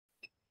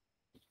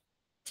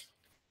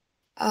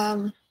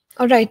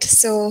All right,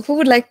 so who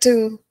would like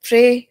to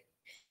pray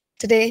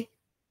today?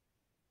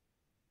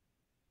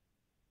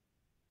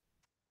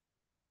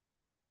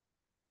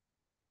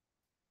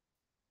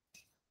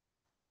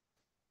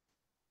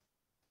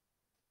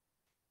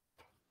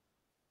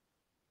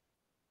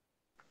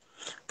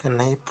 Can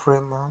I pray,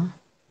 Mom?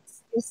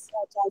 Yes,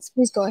 Charles,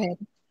 please go ahead.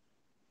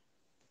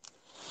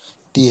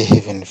 Dear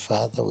Heavenly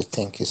Father, we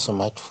thank you so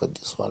much for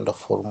this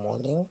wonderful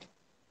morning.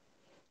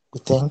 We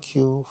thank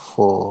you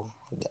for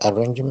the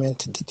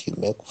arrangement that you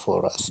make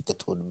for us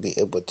that we'll be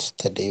able to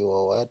study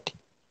your word.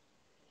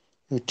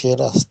 You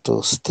tell us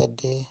to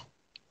study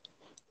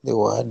the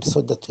word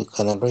so that we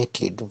can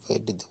rightly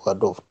divide the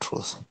word of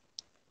truth.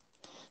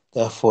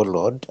 Therefore,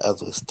 Lord,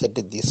 as we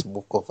study this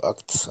book of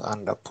Acts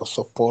and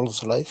Apostle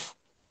Paul's life,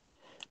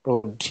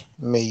 Lord,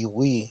 may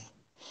we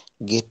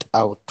get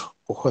out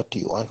what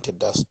you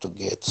wanted us to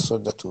get so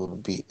that we will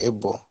be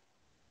able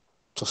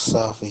to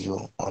serve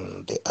you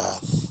on the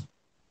earth.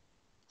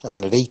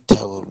 And later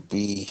we'll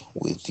be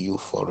with you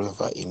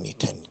forever in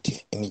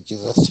eternity. In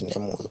Jesus'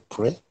 name we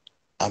pray.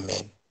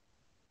 Amen.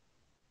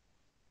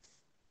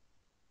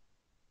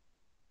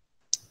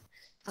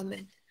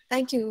 Amen.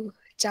 Thank you,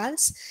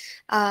 Charles.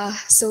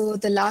 So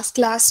the last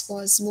class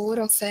was more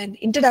of an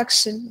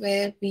introduction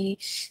where we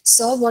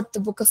saw what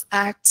the book of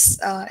Acts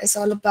is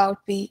all about.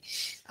 We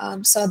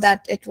saw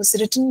that it was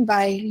written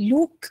by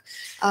Luke,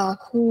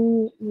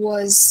 who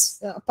was,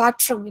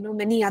 apart from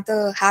many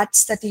other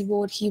hats that he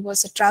wore, he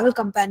was a travel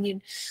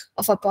companion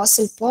of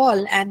Apostle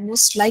Paul, and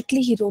most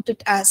likely he wrote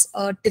it as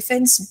a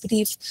defense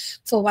brief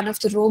for one of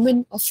the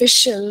Roman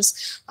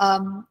officials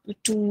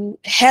to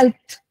help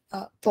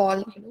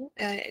Paul,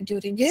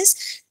 during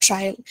his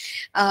trial.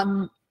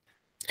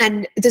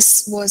 And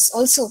this was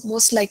also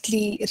most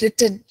likely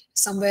written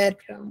somewhere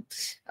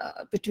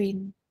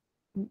between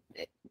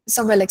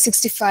somewhere like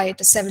 65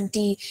 to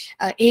 70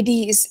 AD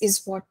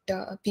is what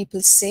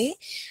people say.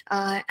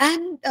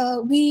 And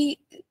we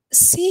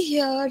see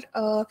here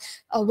a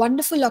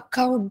wonderful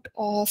account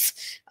of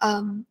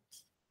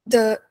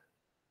the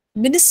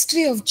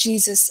ministry of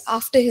Jesus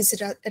after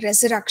his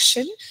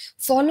resurrection,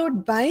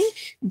 followed by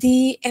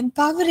the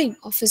empowering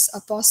of his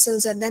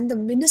apostles, and then the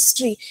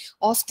ministry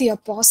of the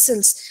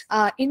apostles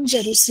in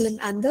Jerusalem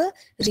and the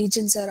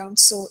regions around.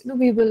 So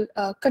we will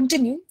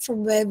continue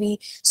from where we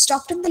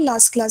stopped in the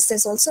last class.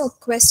 There's also a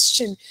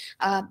question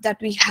that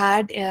we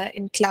had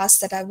in class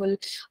that I will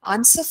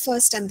answer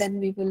first, and then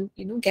we will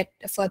get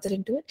further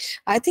into it.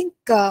 I think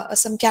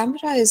some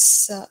camera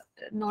is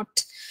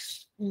not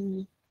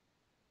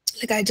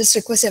like, I just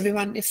request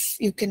everyone, if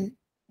you can,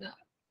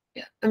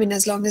 yeah, I mean,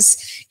 as long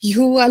as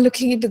you are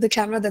looking into the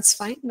camera, that's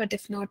fine. But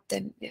if not,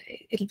 then yeah,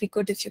 it'll be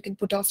good if you can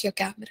put off your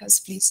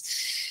cameras,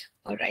 please.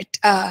 All right.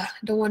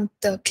 Don't want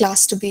the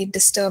class to be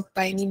disturbed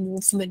by any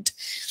movement.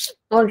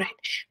 All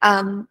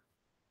right.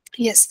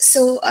 Yes,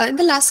 so in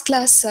the last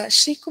class,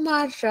 Sri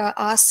Kumar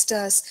asked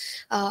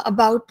us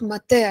about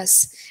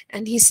Matthias,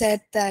 and he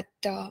said that,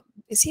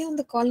 is he on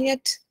the call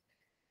yet?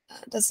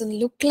 Doesn't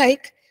look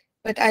like,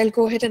 but I'll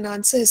go ahead and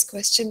answer his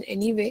question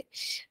anyway.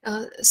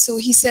 So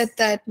he said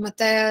that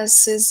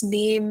Matthias's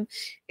name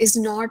is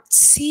not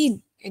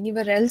seen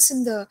anywhere else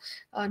in the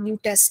New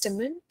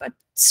Testament, but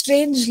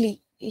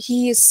strangely,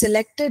 he is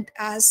selected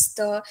as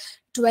the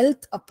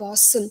 12th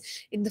apostle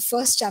in the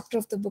first chapter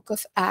of the book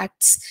of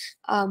Acts.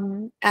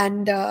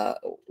 And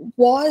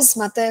was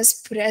Matthias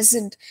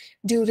present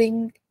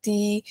during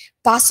the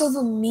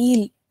Passover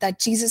meal that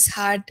Jesus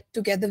had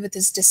together with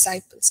his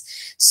disciples?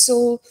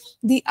 So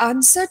the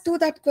answer to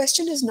that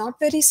question is not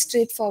very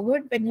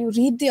straightforward. When you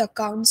read the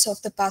accounts of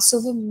the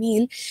Passover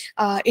meal,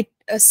 it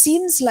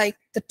seems like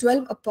the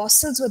 12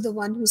 apostles were the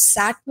one who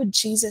sat with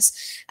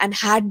Jesus and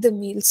had the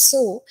meal.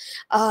 So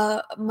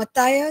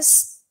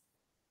Matthias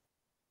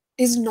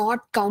is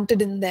not counted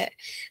in there.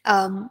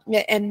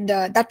 And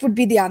that would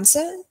be the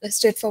answer, a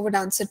straightforward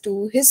answer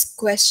to his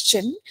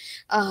question,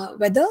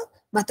 whether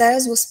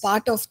Matthias was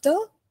part of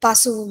the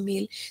Passover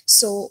meal.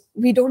 So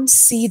we don't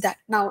see that.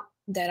 Now,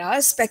 there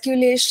are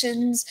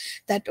speculations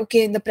that,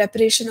 okay, in the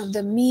preparation of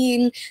the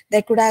meal,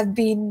 there could have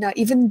been,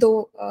 even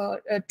though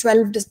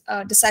 12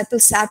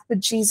 disciples sat with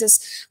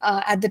Jesus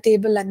at the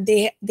table and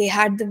they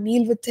had the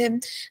meal with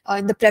him,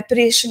 in the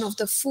preparation of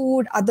the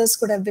food, others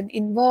could have been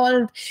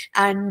involved.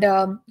 And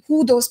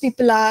who those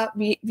people are,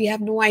 we have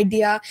no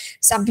idea.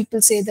 Some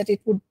people say that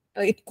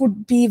it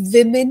could be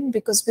women,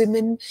 because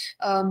women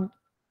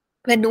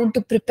were known to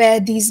prepare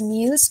these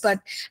meals, but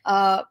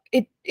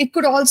it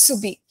could also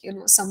be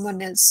someone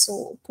else.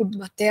 So could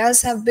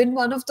Matthias have been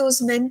one of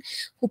those men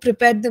who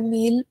prepared the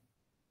meal?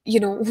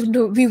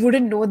 We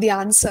wouldn't know the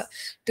answer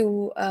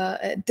to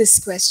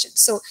this question.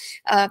 So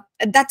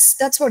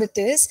that's what it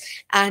is.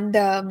 And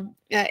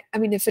I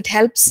mean, if it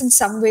helps in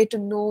some way to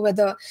know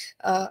whether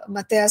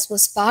Matthias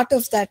was part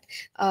of that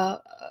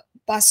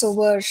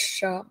Passover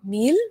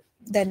meal,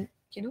 then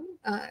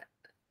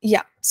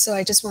yeah, so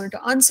I just wanted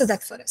to answer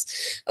that for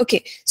us.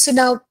 Okay, so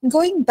now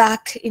going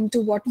back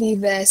into what we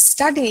were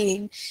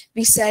studying,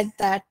 we said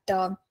that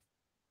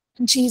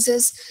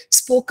Jesus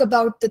spoke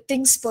about the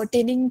things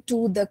pertaining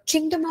to the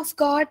kingdom of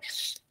God.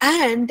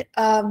 And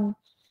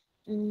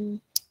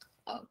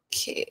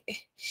okay,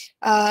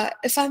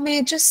 if I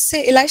may just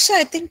say, Elisha,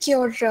 I think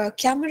your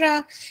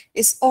camera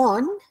is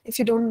on. If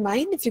you don't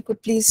mind, if you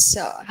could please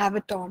have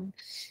it on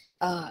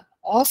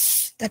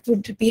off, that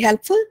would be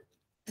helpful.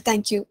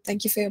 Thank you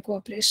for your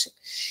cooperation.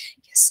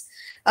 Yes.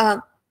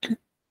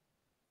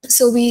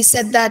 So we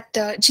said that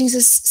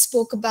Jesus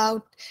spoke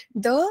about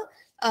the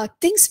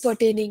things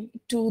pertaining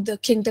to the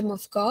kingdom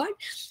of God,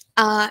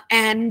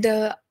 and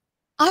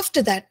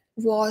after that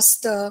was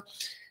the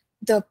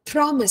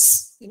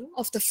promise,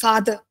 of the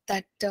Father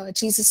that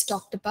Jesus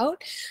talked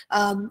about,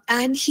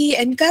 and he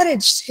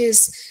encouraged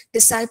his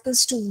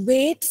disciples to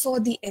wait for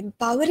the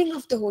empowering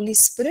of the Holy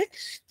Spirit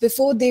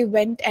before they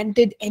went and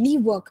did any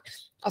work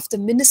of the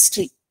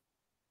ministry.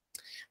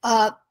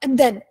 And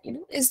then,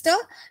 is the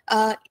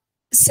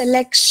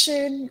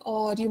selection,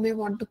 or you may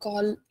want to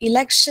call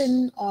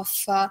election, of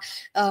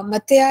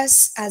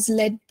Matthias as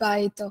led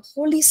by the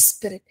Holy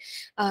Spirit.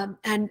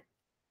 And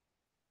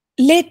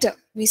later,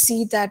 we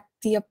see that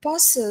the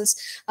apostles,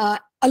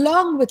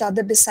 along with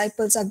other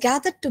disciples, are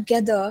gathered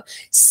together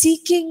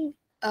seeking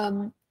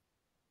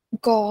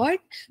God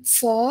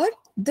for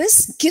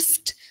this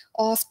gift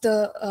of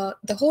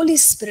the Holy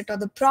Spirit, or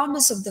the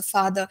promise of the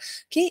Father,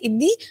 okay, in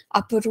the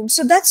upper room.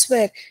 So that's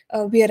where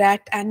we are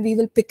at, and we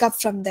will pick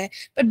up from there.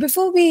 But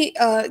before we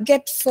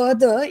get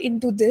further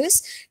into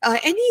this,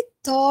 any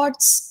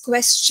thoughts,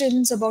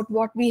 questions about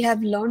what we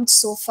have learned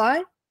so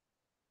far?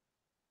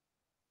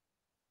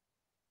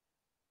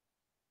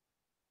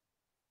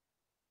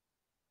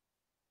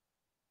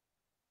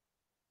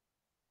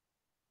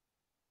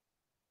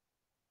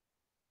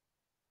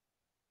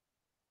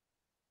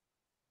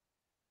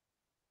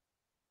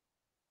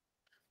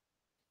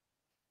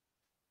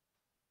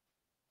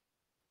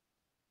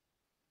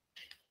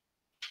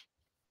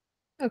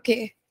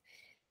 Okay.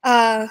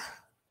 How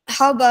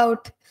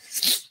about,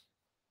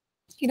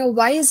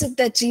 why is it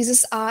that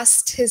Jesus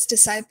asked his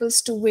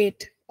disciples to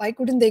wait? Why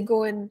couldn't they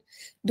go and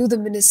do the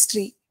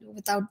ministry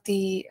without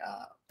the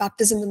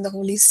baptism in the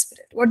Holy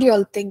Spirit? What do you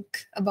all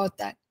think about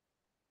that?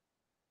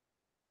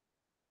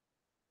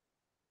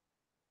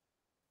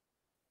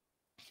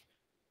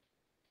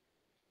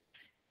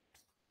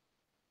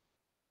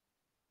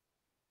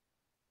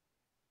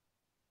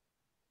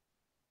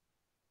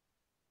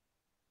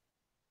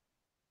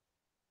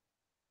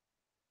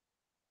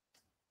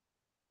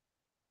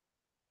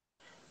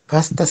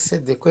 Pastor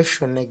said the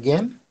question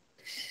again.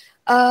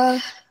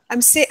 I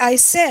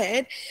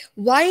said,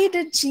 why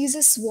did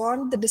Jesus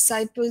want the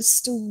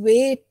disciples to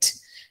wait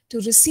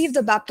to receive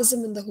the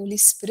baptism in the Holy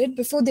Spirit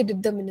before they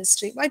did the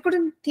ministry? Why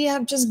couldn't he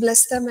have just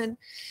blessed them and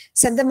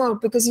sent them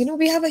out? Because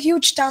we have a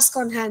huge task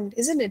on hand,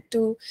 isn't it,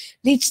 to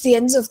reach the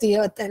ends of the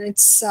earth, and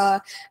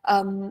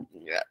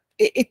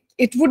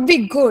it would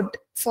be good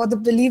for the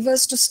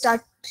believers to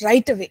start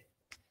right away.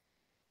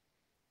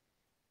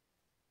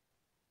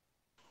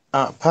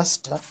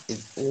 Pastor,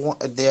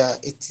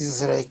 it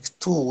is like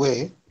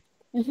two-way,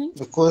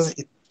 because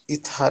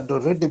it had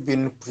already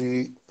been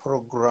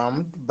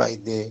pre-programmed by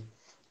the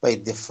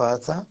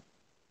Father.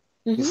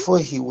 Before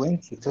he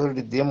went, he told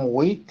them,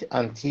 wait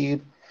until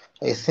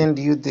I send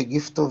you the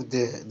gift of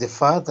the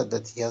Father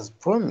that he has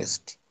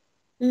promised.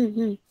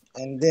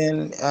 And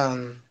then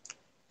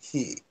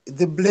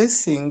the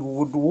blessing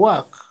would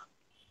work.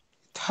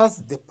 It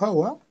has the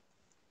power,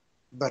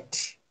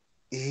 but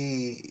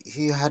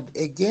he had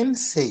again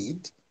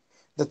said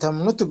that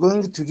I'm not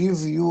going to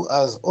leave you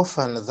as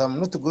orphans.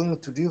 I'm not going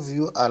to leave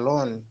you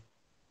alone.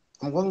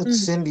 I'm going to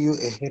send you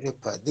a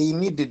helper. They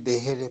needed a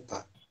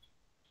helper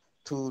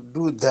to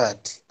do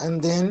that.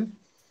 And then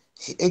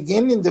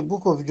again in the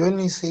book of John,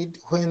 he said,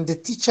 when the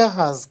teacher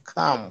has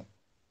come,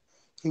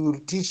 he will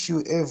teach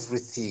you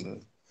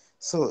everything.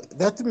 So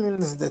that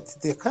means that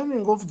the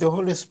coming of the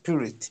Holy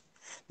Spirit,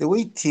 the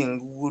waiting,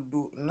 would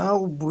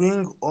now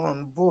bring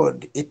on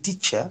board a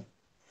teacher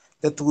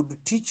that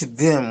would teach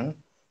them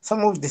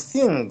some of the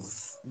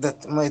things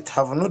that might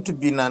have not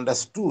been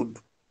understood,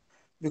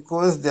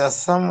 because there are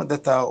some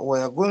that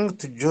were going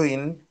to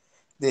join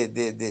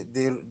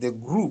the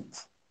group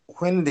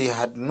when they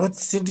had not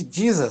seen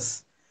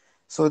Jesus,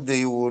 so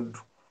they would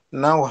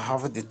now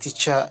have the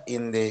teacher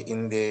in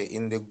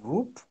the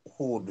group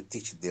who would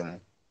teach them.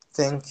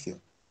 Thank you.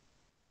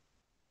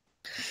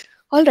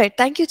 All right,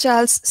 thank you,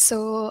 Charles.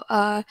 So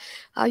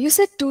you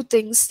said two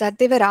things: that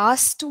they were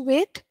asked to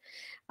wait,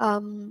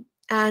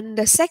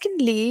 and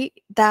secondly,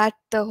 that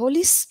the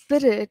Holy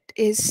Spirit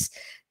is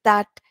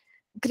that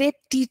great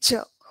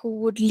teacher who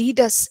would lead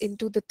us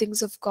into the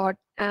things of God.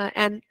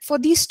 And for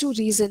these two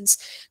reasons,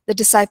 the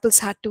disciples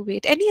had to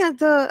wait. Any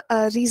other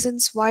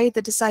reasons why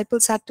the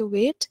disciples had to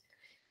wait?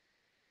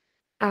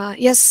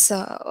 Yes,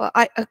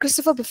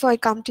 Christopher, before I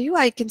come to you,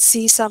 I can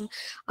see some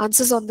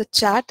answers on the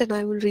chat and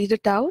I will read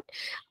it out.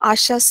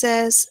 Asha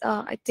says,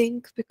 I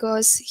think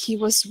because he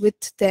was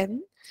with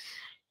them.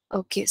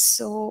 Okay,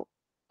 so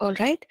All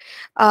right.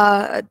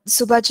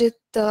 Subhajit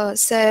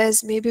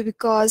says maybe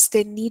because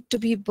they need to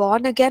be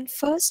born again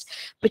first,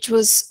 which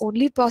was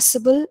only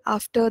possible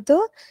after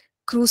the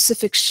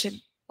crucifixion.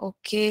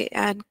 Okay.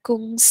 And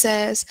Kung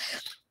says,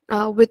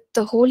 with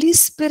the Holy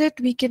Spirit,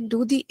 we can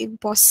do the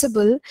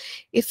impossible.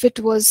 If it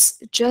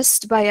was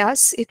just by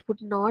us, it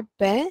would not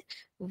bear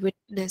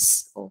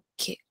witness.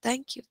 Okay.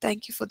 Thank you.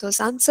 Thank you for those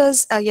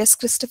answers. Yes,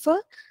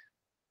 Christopher?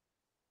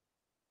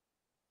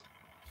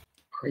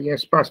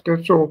 Yes,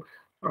 Pastor. So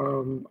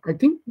I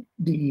think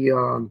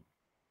there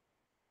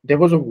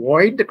was a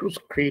void that was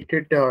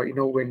created,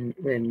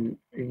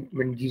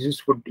 when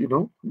Jesus would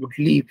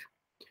leave,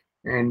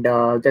 and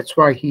that's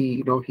why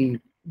he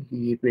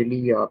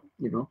really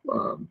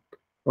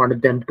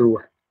wanted them to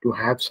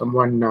have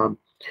someone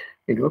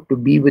to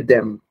be with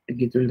them, to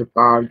give them the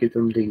power, give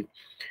them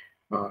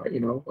uh, you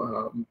know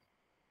um,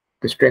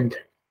 the strength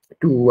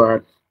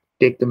to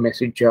take the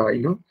message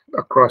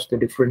across the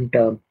different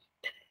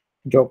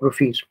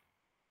geographies.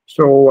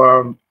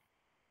 So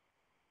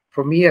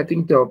for me, I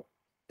think the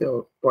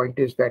point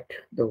is that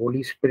the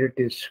Holy Spirit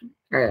is,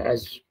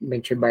 as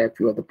mentioned by a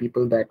few other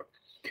people, that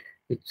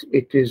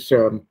it is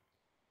a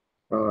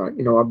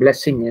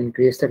blessing and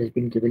grace that has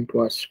been given to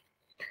us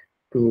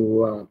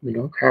to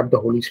have the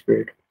Holy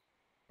Spirit,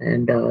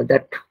 and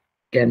that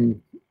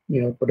can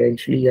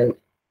potentially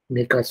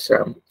make us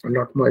a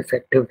lot more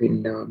effective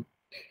in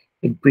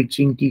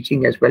preaching,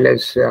 teaching, as well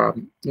as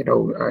in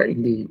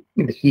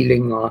the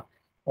healing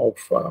of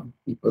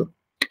people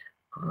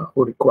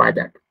who require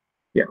that.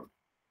 Yeah.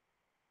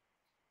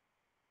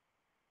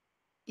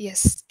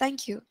 Yes,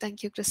 thank you.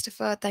 Thank you,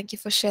 Christopher. Thank you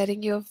for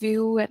sharing your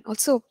view, and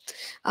also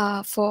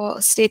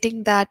for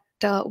stating that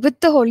with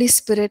the Holy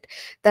Spirit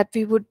that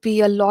we would be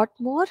a lot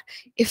more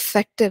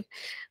effective.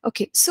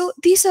 Okay, so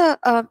these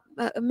are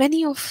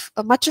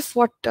much of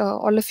what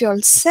all of you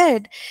all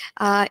said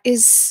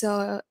is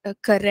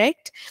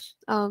correct.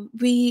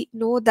 We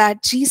know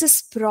that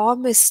Jesus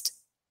promised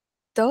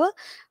the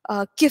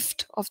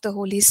gift of the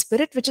Holy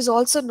Spirit, which is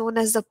also known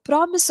as the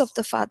promise of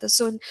the Father.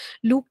 So in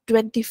Luke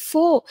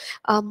 24,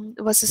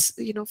 verses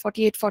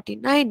 48,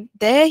 49,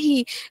 there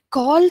he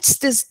calls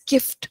this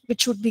gift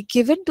which would be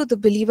given to the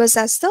believers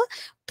as the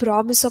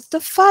promise of the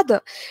Father.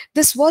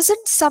 This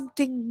wasn't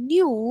something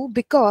new,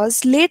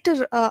 because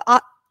later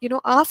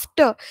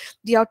after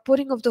the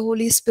outpouring of the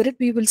Holy Spirit,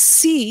 we will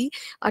see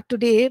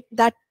today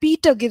that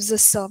Peter gives a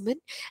sermon,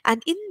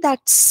 and in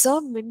that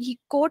sermon he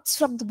quotes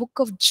from the book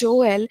of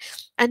Joel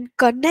and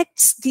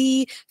connects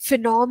the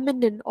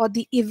phenomenon or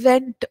the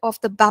event of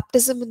the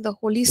baptism in the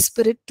Holy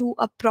Spirit to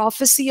a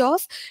prophecy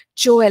of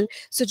Joel.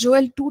 So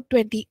Joel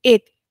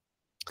 2:28.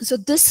 So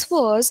this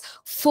was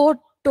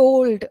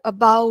foretold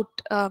about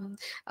the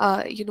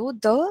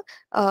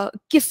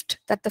gift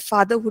that the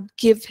Father would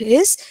give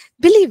his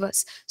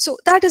believers. So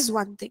that is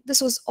one thing.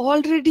 This was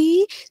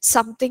already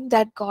something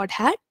that God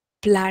had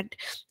planned,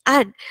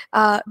 and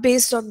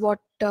based on what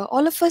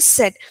all of us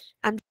said,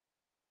 I'm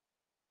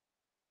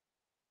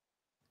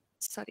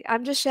sorry,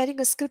 I'm just sharing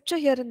a scripture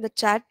here in the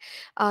chat.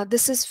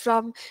 This is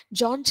from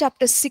John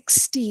chapter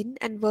 16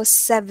 and verse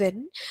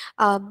 7,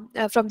 from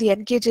the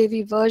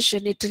NKJV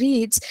version. It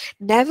reads,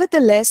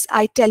 "Nevertheless,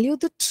 I tell you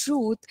the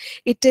truth,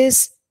 it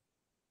is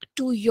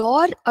to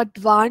your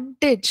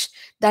advantage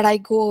that I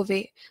go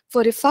away.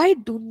 For if I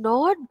do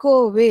not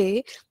go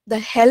away, the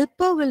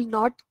helper will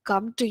not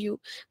come to you.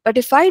 But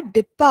if I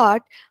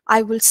depart,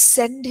 I will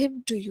send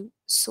him to you."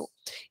 So,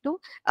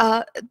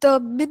 the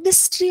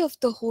ministry of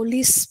the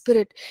Holy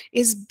Spirit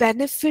is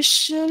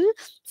beneficial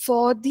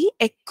for the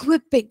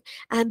equipping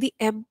and the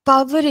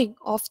empowering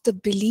of the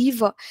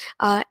believer.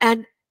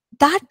 And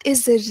that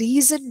is the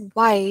reason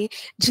why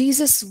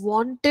Jesus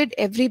wanted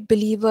every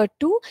believer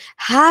to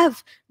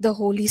have the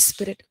Holy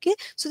Spirit. Okay,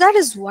 so that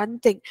is one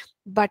thing.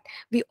 But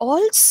we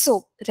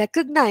also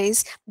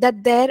recognize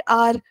that there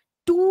are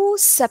two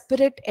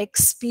separate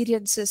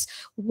experiences.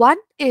 One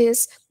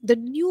is the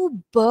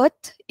new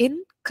birth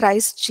in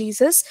Christ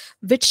Jesus,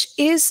 which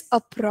is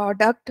a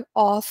product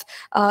of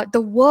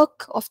the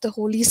work of the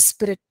Holy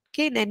Spirit,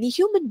 okay, in any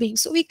human being.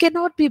 So we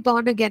cannot be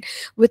born again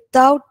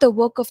without the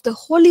work of the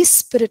Holy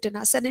Spirit in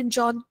us. And in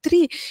John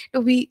 3,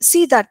 we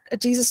see that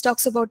Jesus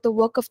talks about the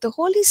work of the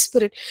Holy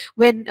Spirit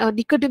when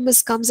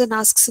Nicodemus comes and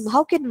asks him,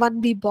 how can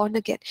one be born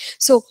again?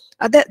 So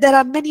there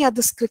are many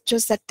other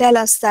scriptures that tell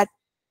us that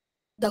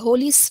the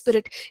Holy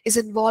Spirit is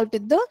involved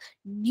in the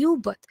new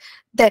birth.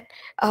 Then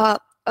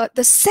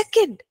the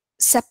second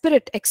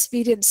separate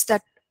experience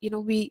that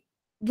we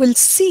will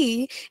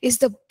see is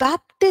the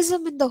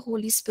baptism in the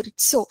Holy Spirit.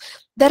 So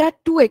there are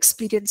two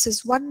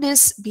experiences. One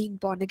is being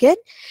born again,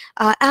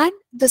 and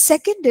the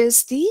second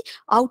is the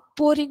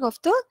outpouring of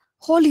the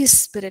Holy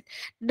Spirit.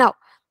 Now,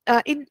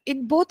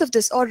 in both of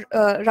this, or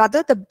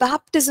rather the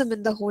baptism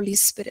in the Holy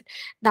Spirit.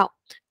 Now,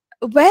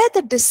 were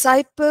the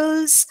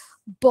disciples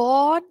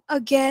born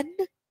again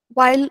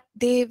while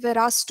they were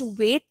asked to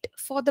wait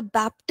for the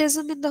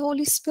baptism in the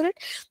Holy Spirit?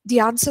 The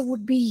answer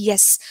would be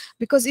yes.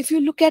 Because if you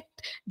look at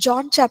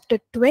John chapter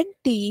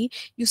 20,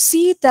 you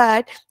see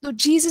that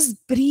Jesus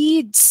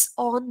breathes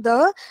on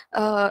the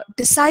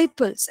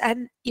disciples,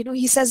 and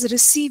he says,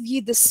 receive ye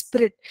the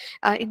Spirit,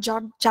 in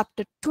John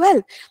chapter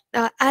 12.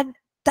 And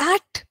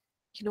that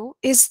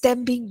is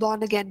them being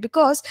born again,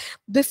 because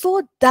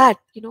before that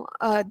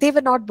they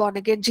were not born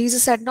again.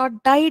 Jesus had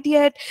not died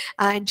yet,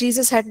 and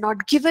Jesus had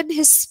not given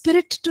his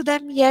Spirit to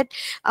them yet.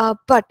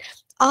 But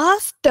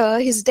after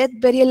his death,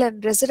 burial,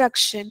 and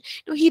resurrection,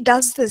 he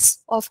does this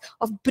of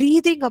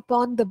breathing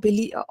upon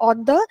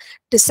the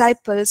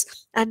disciples,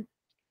 and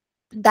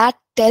that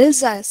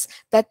tells us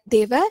that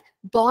they were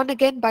born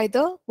again by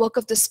the work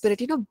of the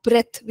Spirit.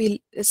 Breath, we'll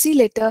see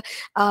later.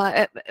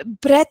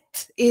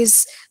 Breath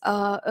is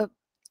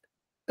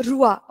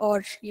ruah,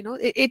 or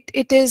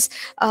it is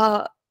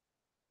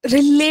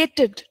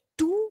related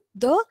to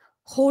the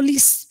Holy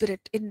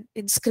Spirit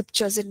in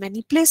scriptures in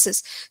many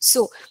places.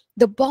 So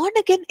the born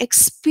again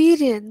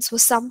experience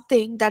was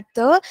something that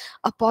the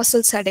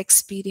apostles had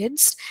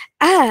experienced,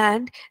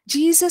 and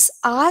Jesus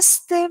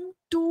asked them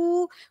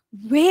to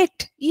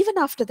wait even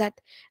after that,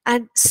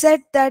 and said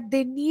that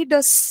they need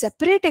a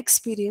separate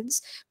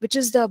experience, which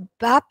is the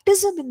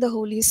baptism in the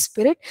Holy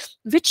Spirit,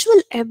 which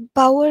will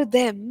empower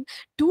them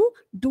to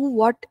do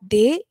what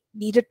they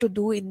needed to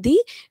do in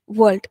the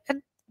world.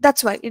 And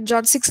that's why in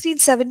John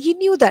 16:7, he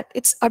knew that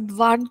it's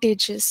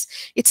advantageous.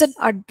 It's an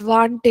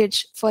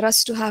advantage for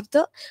us to have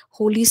the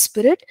Holy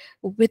Spirit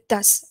with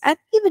us. And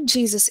even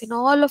Jesus, in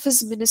all of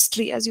his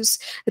ministry, as you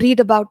read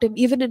about him,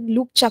 even in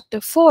Luke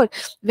chapter 4,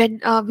 when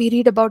we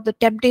read about the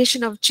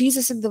temptation of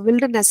Jesus in the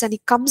wilderness, and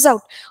he comes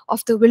out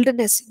of the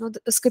wilderness,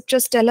 the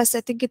scriptures tell us,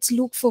 I think it's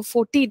Luke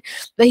 4:14,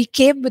 where he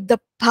came with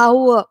the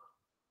power.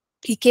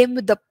 He came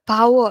with the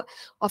power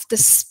of the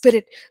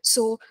Spirit.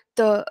 So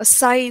the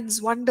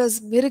signs, wonders,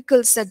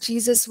 miracles that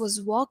Jesus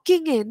was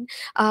walking in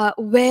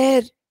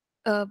were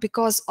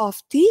because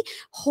of the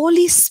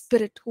Holy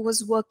Spirit who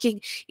was working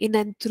in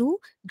and through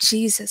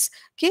Jesus.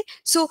 Okay,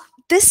 so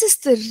this is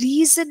the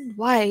reason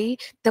why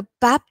the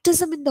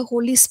baptism in the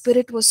Holy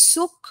Spirit was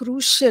so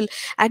crucial,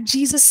 and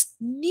Jesus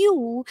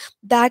knew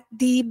that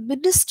the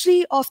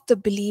ministry of the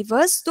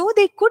believers, though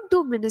they could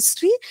do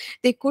ministry,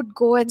 they could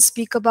go and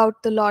speak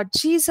about the Lord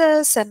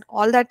Jesus and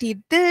all that he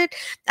did,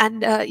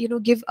 and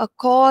give a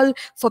call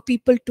for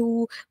people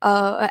to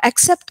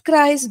accept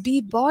Christ,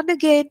 be born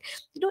again.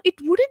 It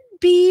wouldn't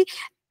be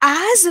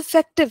as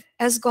effective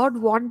as God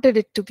wanted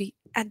it to be.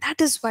 And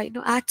that is why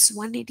Acts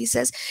 1:8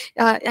 says,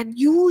 and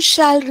you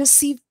shall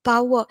receive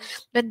power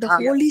when the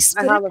Holy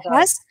Spirit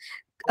has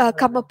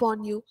come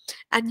upon you,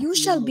 and you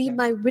shall be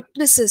my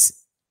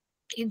witnesses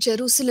in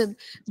Jerusalem,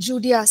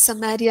 Judea,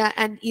 Samaria,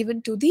 and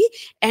even to the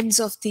ends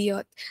of the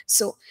earth.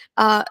 So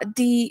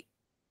the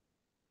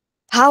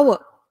power,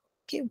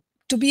 okay,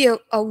 to be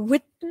a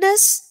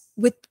witness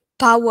with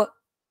power,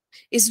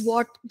 is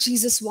what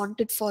Jesus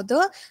wanted for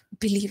the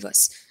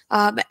believers.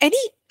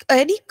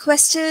 Any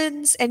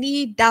questions,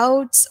 any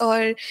doubts,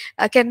 or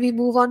can we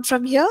move on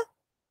from here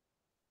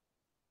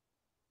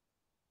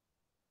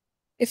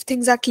if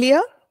things are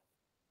clear?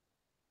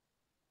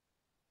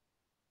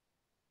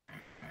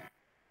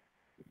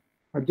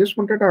 I just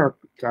wanted to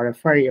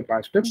clarify,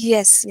 Pastor.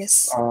 Yes.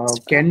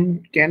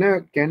 Can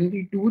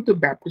we do the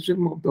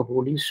baptism of the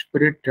Holy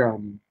Spirit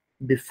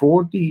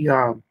before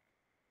the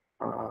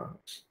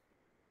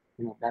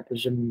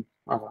baptism,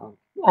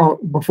 or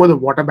before the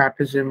water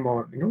baptism,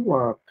 or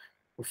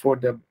before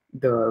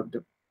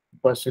the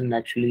person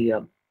actually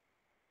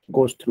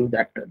goes through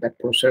that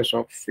process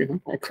of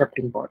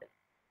accepting God,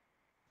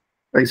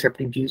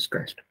 accepting Jesus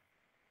Christ?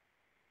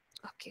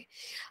 Okay.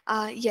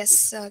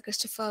 Yes,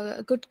 Christopher,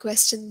 a good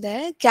question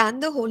there. Can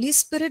the Holy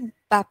Spirit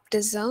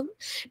baptism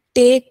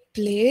take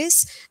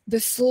place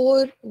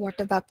before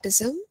water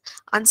baptism?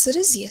 Answer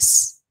is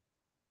yes.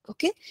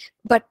 Okay.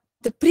 But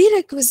the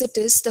prerequisite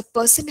is the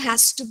person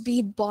has to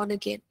be born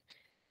again.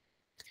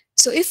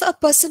 So if a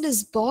person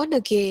is born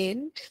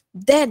again,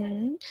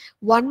 then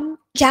one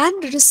can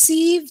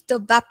receive the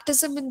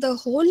baptism in the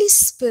Holy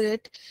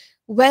Spirit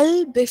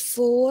well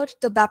before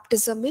the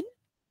baptism in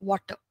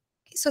water.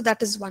 So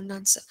that is one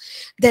answer.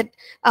 Then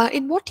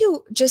in what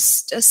you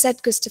just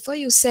said, Christopher,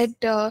 you said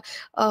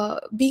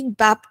being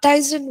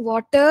baptized in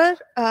water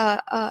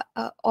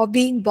or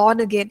being born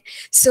again.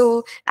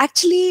 So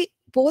actually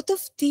both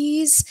of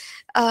these,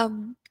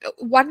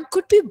 one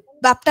could be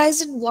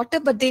baptized in water,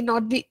 but they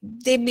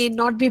may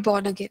not be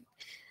born again.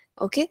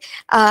 Okay.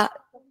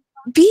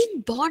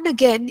 Being born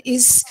again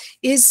is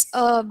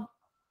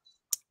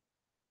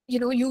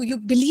you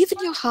believe in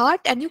your heart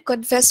and you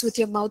confess with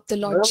your mouth the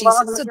Lord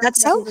Jesus. So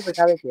that's how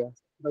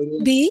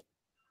being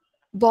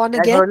born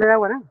again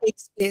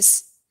takes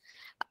place.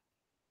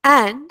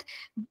 And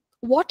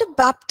water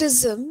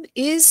baptism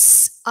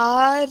is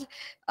our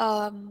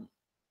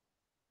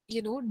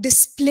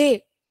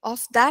display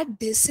of that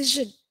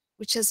decision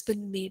which has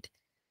been made.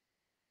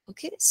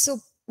 Okay, so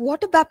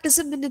water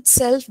baptism in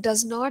itself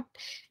does not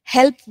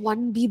help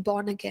one be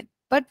born again.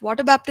 but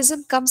water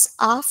baptism comes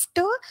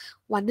after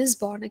one is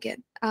born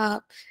again.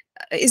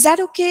 Is that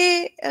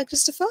okay,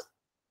 Christopher?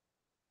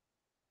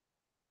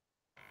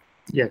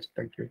 Yes,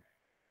 thank you.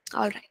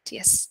 All right.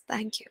 Yes.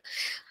 Thank you.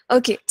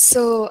 Okay,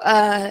 so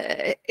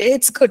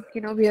it's good.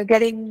 We are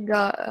getting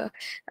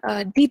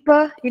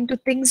deeper into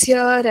things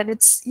here, and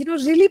it's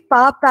really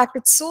power packed.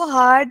 It's so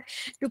hard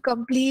to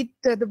complete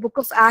the book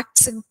of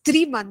Acts in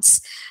 3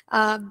 months.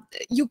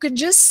 You can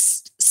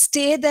just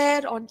stay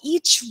there on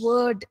each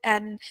word,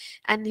 and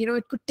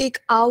it could take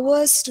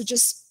hours to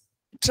just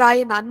try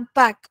and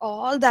unpack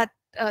all that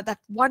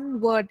one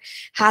word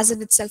has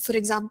in itself. For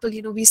example,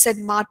 we said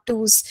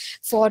martus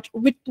for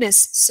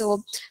witness.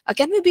 So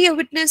can we be a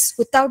witness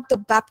without the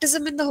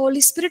baptism in the Holy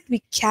Spirit?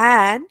 We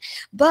can,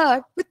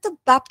 but with the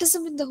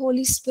baptism in the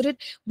Holy Spirit,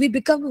 we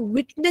become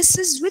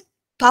witnesses with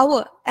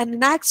power. And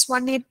in Acts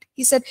 1:8,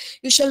 he said,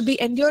 "You shall be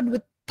endued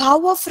with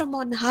power from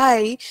on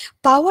high."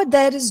 Power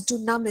there is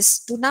dunamis.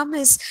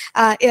 Dunamis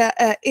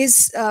is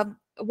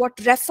what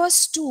refers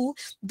to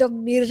the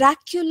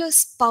miraculous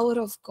power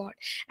of God.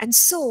 And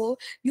so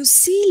you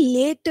see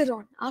later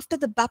on, after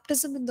the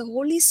baptism in the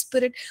Holy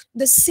Spirit,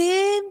 the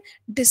same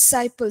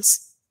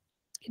disciples,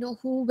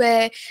 who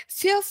were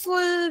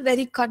fearful,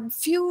 very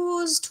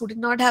confused, who did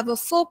not have a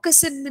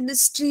focus in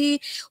ministry,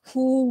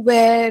 who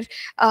were,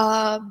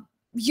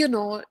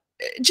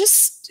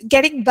 just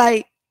getting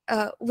by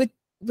with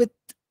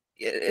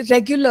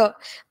regular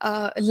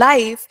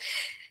life.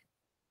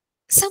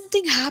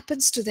 Something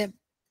happens to them,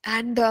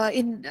 and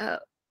in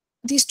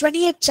these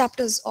 28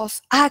 chapters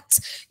of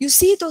Acts, you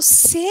see those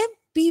same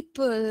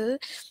people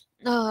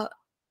uh,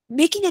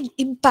 making an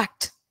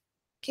impact,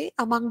 okay,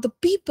 among the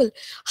people.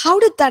 How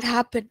did that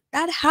happen?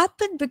 That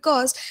happened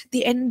because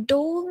the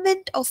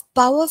endowment of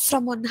power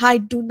from on high,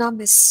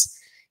 dunamis,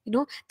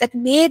 that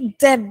made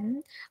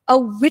them a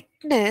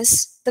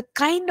witness, the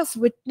kind of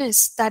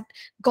witness that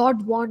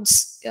God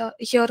wants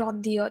here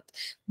on the earth.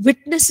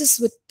 Witnesses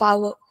with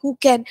power who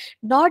can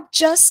not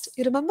just,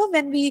 you remember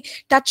when we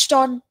touched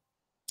on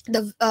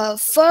the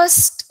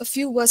first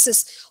few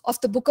verses of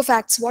the book of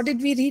Acts, what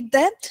did we read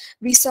there?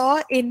 We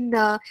saw in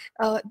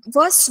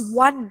verse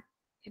 1,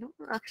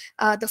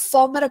 the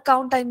former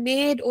account I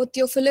made, O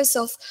Theophilus,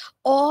 of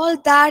all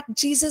that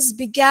Jesus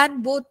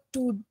began both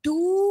to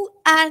do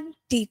and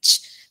teach.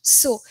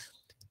 So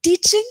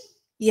teaching,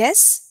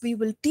 yes, we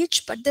will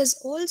teach, but there's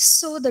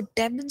also the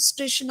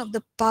demonstration of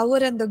the power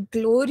and the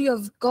glory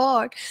of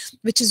God,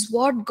 which is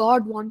what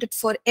God wanted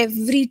for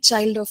every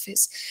child of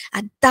his.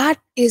 And that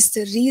is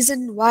the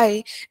reason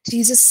why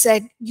Jesus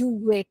said, "You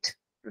wait,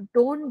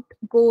 don't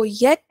go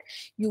yet,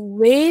 you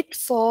wait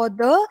for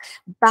the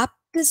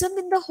baptism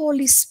in the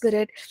Holy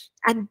Spirit,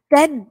 and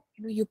then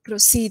you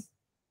proceed.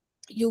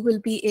 You will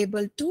be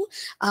able to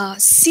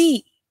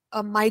see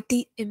a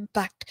mighty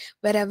impact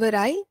wherever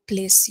I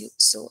place you."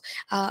 So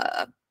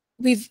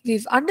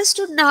we've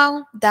understood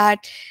now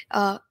that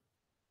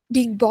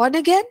being born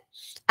again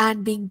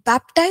and being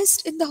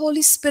baptized in the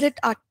Holy Spirit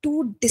are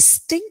two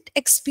distinct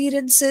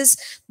experiences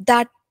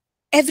that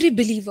every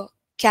believer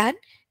can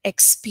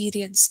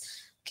experience.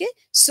 Okay,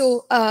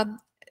 so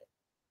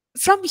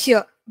from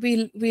here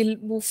we'll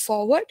move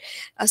forward.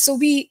 So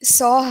we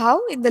saw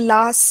how in the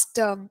last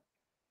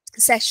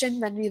session,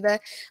 when we were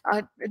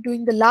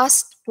doing the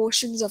last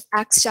portions of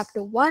Acts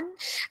chapter 1,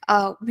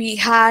 we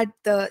had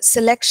the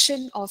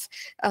selection of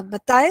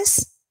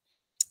Matthias,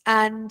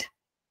 and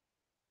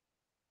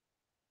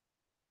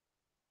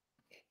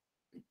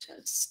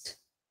just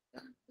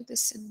put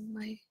this in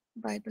my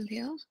Bible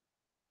here.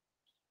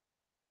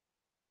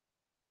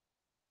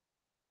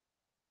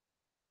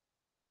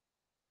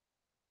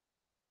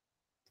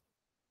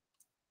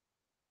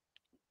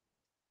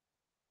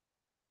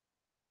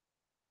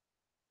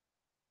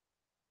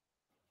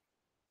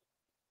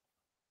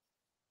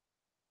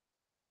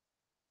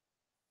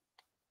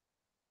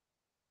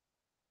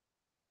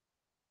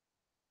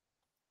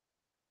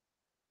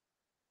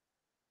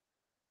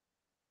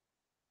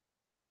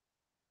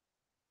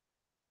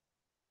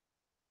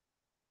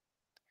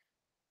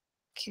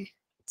 Okay,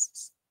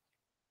 it's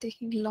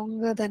taking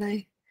longer than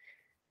I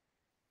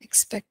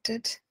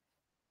expected.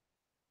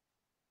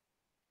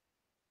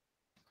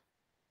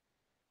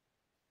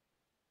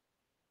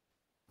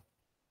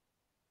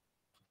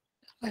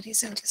 What is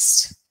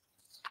just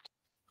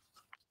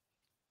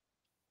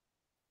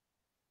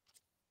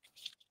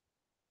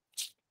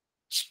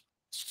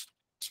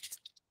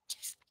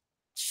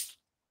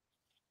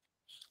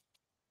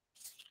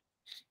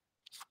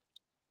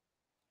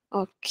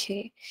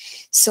okay?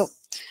 So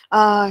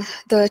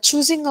the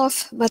choosing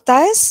of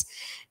Matthias,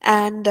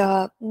 and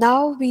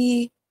now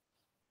we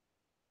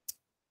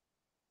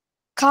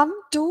come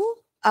to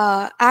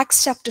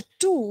Acts chapter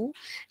 2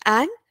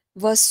 and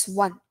verse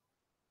 1.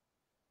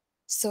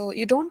 So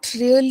you don't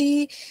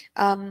really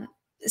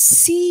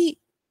see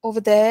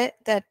over there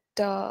that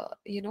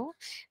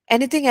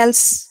anything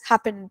else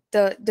happened.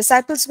 The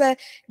disciples were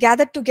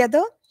gathered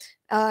together,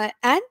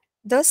 and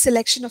the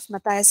selection of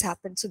Matthias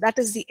happened. So that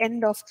is the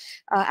end of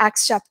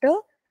Acts chapter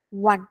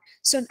 1.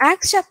 So in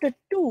Acts chapter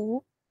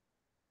 2,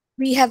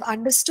 we have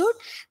understood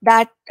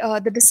that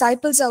the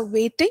disciples are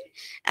waiting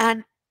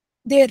and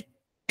they're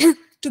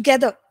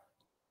together,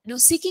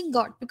 seeking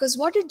God. Because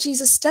what did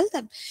Jesus tell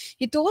them?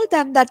 He told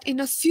them that in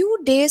a few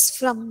days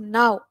from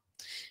now,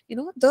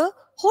 the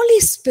Holy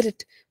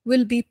Spirit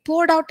will be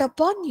poured out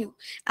upon you.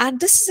 And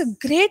this is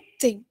a great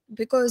thing,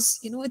 because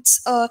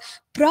it's a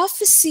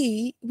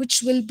prophecy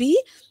which will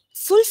be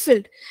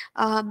fulfilled.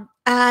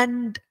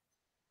 And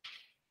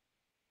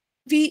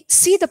we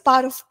see the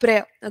power of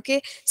prayer.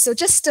 Okay, so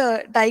just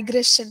a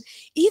digression.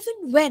 Even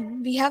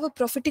when we have a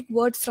prophetic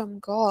word from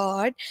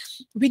God,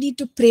 we need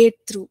to pray it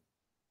through.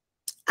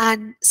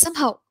 And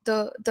somehow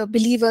the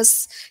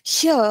believers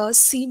here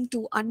seem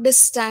to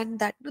understand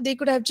that they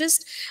could have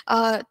just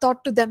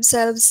thought to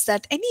themselves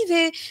that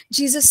anyway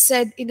Jesus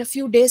said in a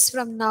few days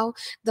from now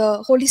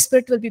the Holy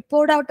Spirit will be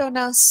poured out on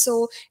us,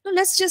 so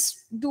let's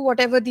just do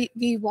whatever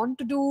we want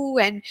to do.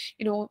 And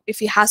if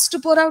he has to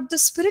pour out the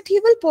Spirit, he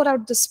will pour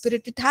out the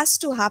Spirit. It has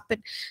to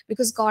happen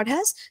because God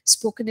has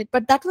spoken it.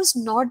 But that was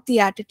not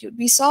the attitude.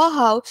 We saw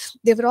how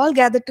they were all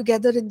gathered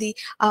together in the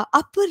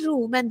upper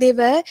room, and they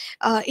were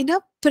in a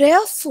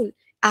prayerful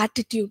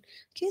attitude.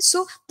 Okay,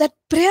 so that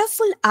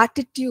prayerful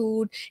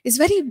attitude is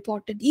very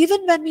important.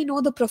 Even when we know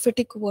the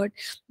prophetic word,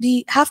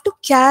 we have to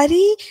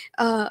carry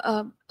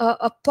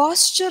a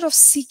posture of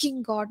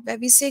seeking God, where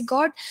we say,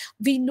 God,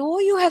 we know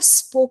you have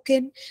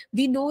spoken,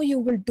 we know you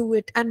will do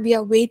it, and we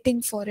are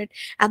waiting for it.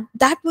 And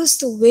that was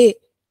the way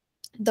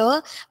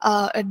the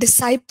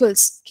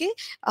disciples, okay,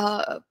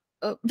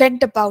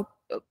 went about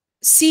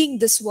seeing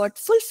this word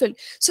fulfilled.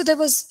 So there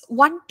was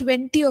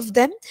 120 of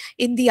them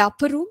in the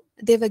upper room.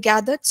 They were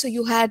gathered. So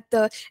you had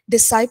the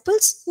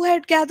disciples who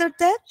had gathered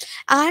there,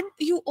 and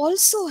you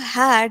also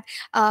had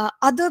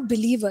other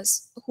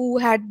believers who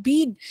had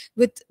been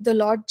with the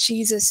Lord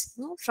Jesus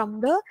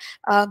from the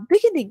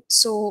beginning.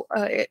 So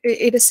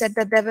it is said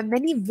that there were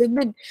many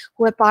women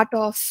who were part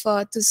of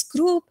this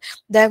group.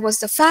 There was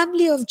the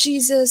family of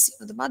Jesus,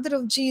 the mother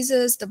of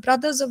Jesus, the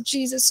brothers of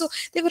Jesus. So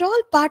they were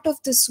all part of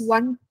this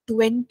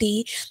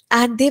 120,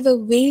 and they were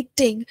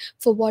waiting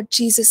for what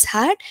Jesus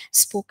had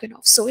spoken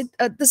of. So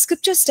the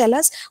scriptures tell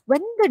us,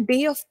 when the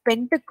day of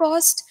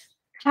Pentecost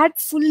had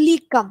fully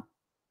come.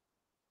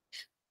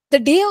 The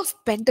day of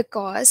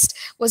Pentecost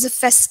was a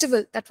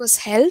festival that was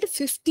held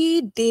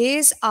 50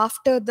 days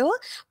after the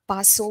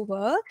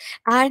Passover.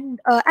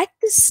 And at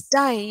this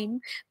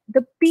time,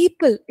 the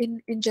people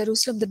in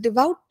Jerusalem, the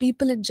devout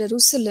people in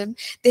Jerusalem,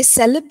 they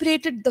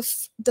celebrated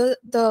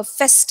the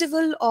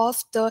festival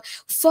of the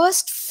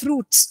first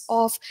fruits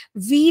of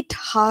wheat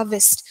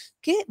harvest.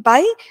 Okay,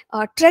 by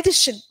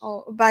tradition,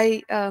 or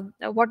by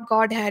what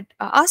God had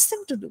asked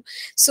them to do.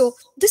 So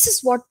this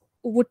is what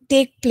would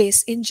take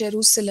place in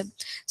Jerusalem.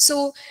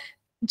 So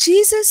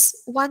Jesus,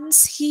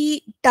 once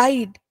he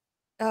died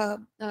uh,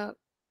 uh,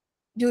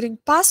 during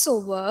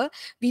Passover,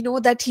 we know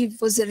that he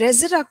was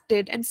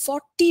resurrected, and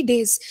 40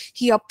 days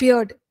he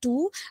appeared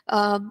to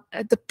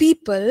the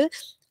people,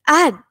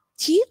 and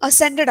he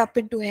ascended up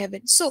into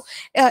heaven. So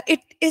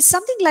it is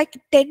something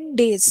like 10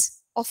 days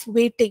of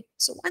waiting.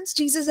 So once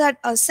Jesus had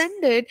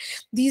ascended,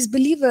 these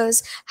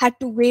believers had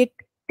to wait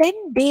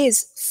 10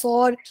 days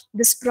for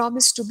this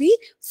promise to be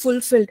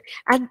fulfilled.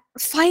 And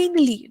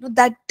finally,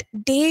 that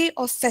day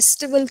of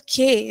festival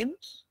came.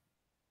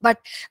 But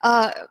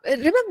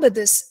remember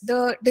this,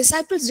 the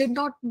disciples did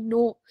not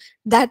know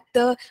that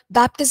the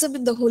baptism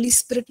in the Holy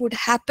Spirit would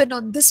happen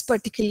on this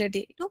particular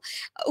day.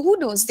 Who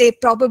knows? They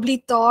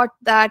probably thought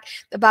that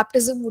the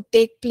baptism would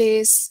take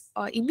place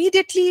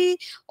immediately,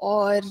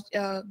 or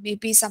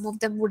maybe some of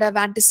them would have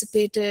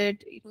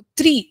anticipated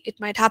 3.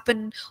 It might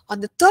happen on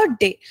the 3rd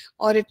day,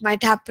 or it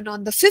might happen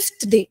on the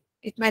 5th day.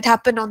 It might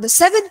happen on the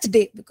 7th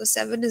day, because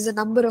 7 is a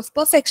number of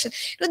perfection.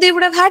 They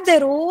would have had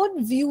their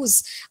own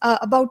views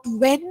about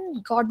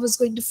when God was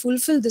going to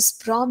fulfill this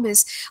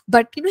promise.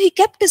 But he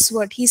kept his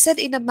word. He said,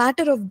 in a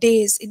matter of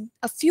days, in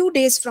a few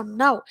days from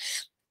now.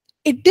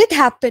 It did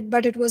happen,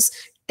 but it was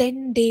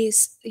 10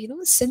 days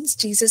since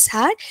Jesus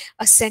had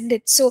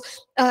ascended. So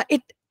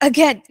it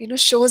again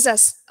shows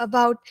us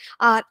about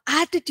our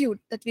attitude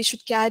that we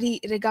should carry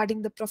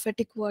regarding the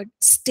prophetic word.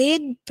 Stay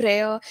in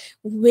prayer,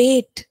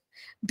 wait,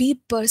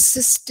 be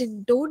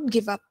persistent, don't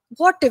give up.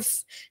 What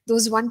if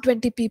those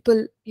 120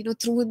 people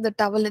threw in the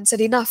towel and said,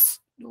 enough,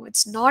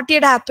 it's not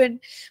yet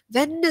happened,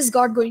 when is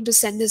God going to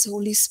send his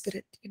Holy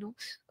Spirit?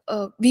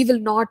 We will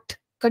not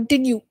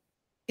continue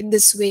in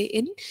this way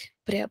in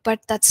prayer. But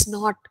that's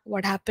not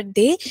what happened.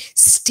 They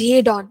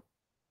stayed on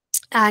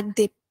and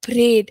they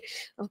prayed.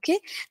 Okay,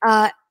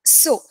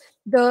 so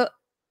the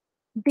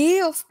day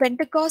of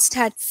Pentecost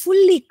had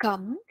fully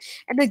come.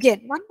 And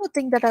again, one more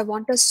thing that I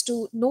want us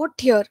to note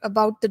here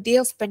about the day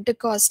of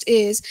Pentecost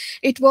is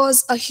it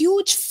was a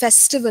huge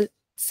festival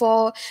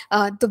for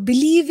the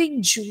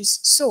believing Jews.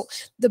 So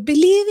the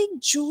believing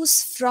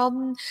Jews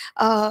from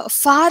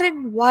far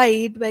and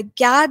wide were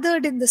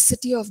gathered in the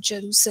city of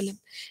Jerusalem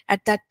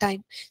at that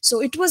time.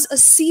 So it was a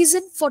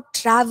season for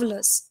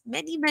travelers.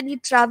 Many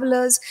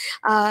travelers.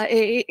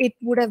 It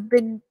would have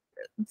been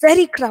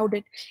very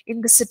crowded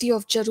in the city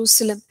of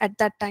Jerusalem at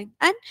that time.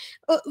 And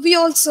we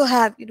also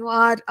have,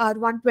 our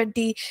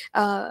 120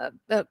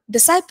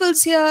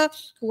 disciples here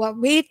who are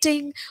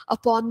waiting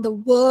upon the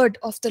word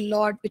of the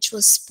Lord which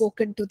was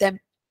spoken to them.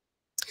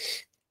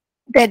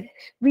 Then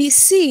we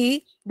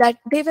see that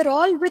they were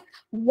all with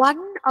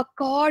one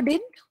accord in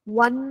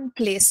one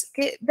place.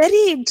 Okay,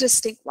 very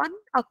interesting. One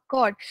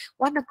accord,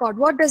 one accord.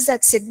 What does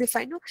that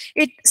signify? No,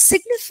 it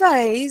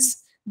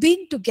signifies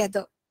being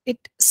together.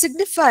 It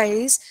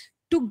signifies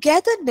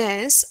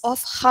togetherness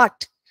of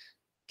heart.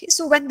 Okay,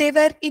 so when they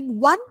were in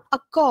one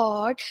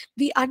accord,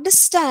 we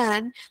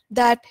understand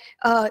that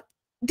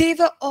they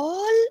were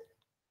all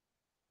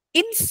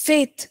in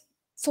faith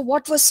for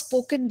what was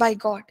spoken by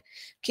God.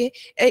 Okay,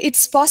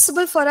 it's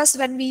possible for us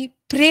when we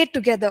pray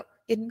together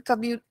in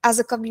as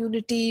a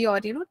community, or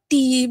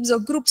teams or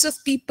groups of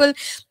people,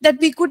 that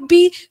we could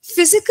be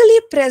physically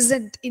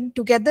present in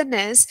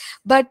togetherness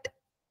but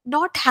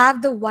not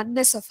have the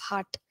oneness of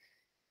heart.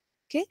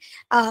 Okay,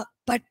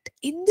 but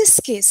in this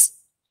case,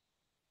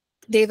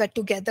 they were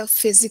together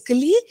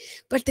physically,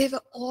 but they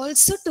were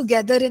also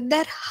together in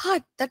their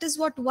heart. That is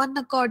what one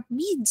accord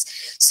means.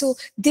 So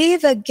they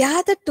were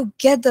gathered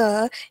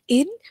together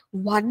in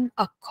one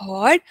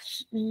accord.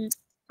 And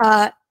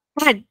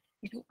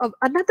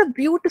another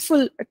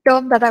beautiful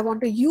term that I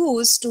want to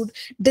use to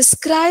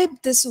describe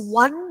this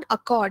one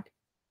accord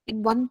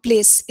in one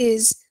place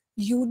is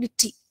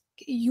unity.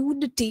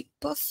 Unity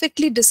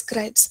perfectly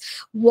describes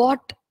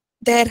what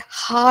their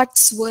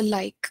hearts were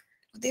like.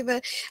 They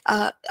were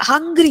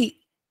hungry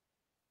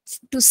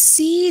to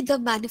see the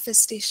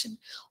manifestation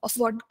of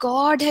what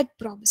God had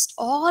promised.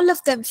 All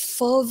of them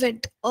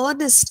fervent,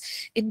 earnest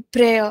in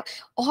prayer,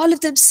 all of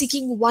them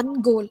seeking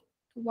one goal.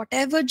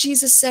 Whatever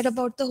Jesus said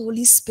about the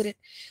Holy Spirit,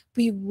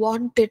 we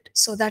want it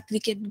so that we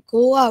can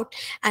go out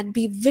and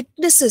be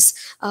witnesses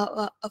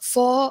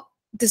for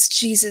this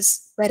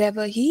Jesus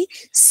wherever he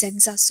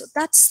sends us. So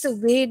that's the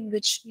way in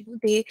which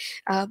they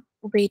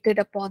waited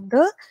upon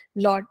the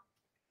Lord.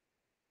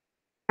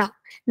 Now,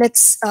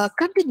 let's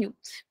continue.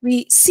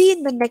 We see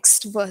in the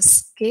next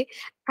verse, okay,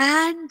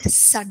 and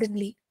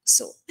suddenly.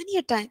 So many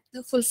a time,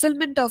 the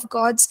fulfillment of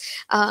God's,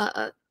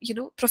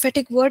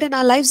 prophetic word in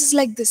our lives is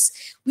like this.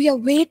 We are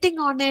waiting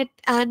on it,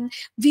 and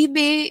we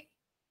may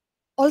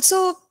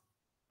also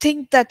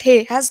think that,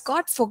 hey, has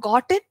God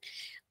forgotten?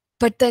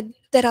 But then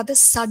there are the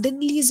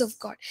suddenlies of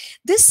God.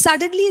 This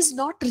suddenly is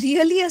not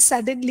really a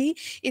suddenly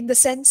in the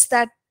sense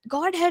that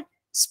God had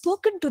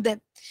spoken to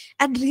them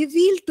and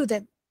revealed to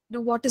them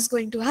what is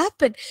going to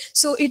happen.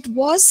 So it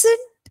wasn't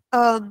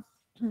a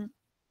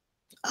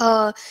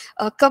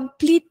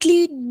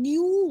completely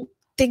new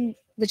thing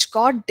which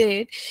God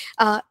did.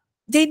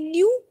 They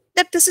knew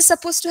that this is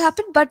supposed to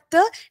happen, but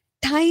the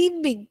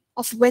timing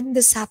of when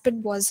this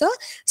happened was a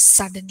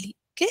suddenly.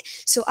 Okay,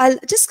 so I'll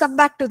just come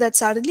back to that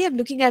suddenly. I'm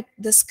looking at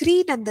the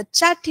screen and the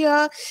chat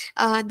here.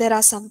 There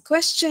are some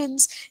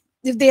questions.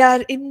 If they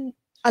are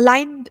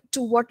aligned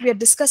to what we are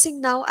discussing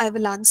now, I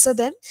will answer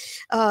them.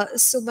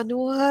 So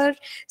Manohar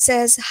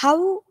says,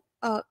 how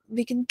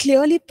we can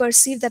clearly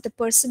perceive that a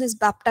person is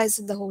baptized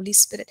in the Holy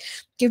Spirit.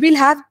 Okay, we'll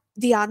have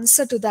the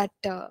answer to that,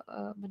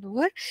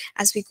 Manohar,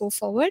 as we go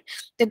forward.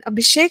 Then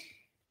Abhishek,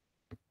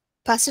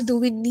 Pastor, do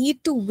we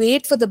need to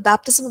wait for the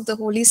baptism of the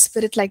Holy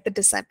Spirit like the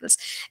disciples?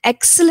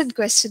 Excellent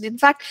question. In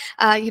fact,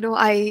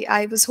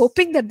 I was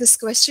hoping that this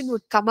question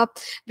would come up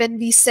when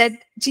we said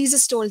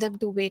Jesus told them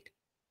to wait.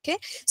 Okay,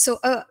 so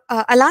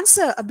I'll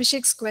answer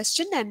Abhishek's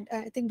question, and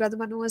I think Brother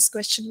Manohar's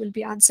question will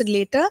be answered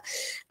later.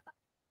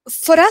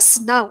 For us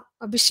now,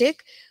 Abhishek,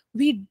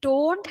 we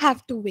don't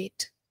have to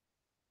wait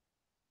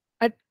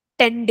a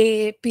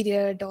 10-day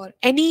period or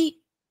any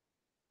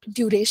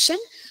duration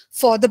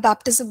for the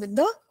baptism in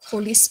the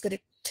Holy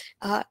Spirit.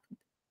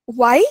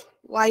 Why?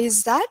 Why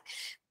is that?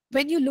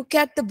 When you look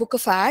at the book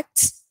of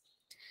Acts,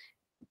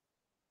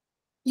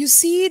 you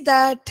see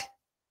that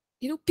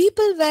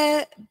people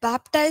were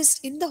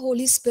baptized in the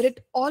Holy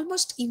Spirit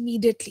almost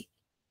immediately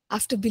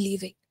after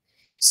believing.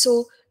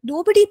 So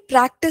nobody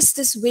practiced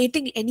this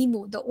waiting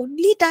anymore. The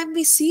only time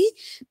we see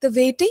the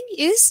waiting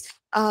is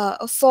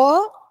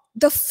for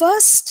the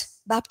first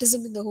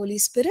baptism in the Holy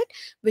Spirit,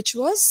 which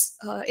was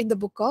in the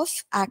book of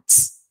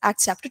Acts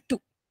chapter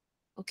 2.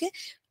 Okay.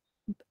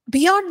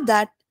 Beyond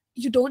that,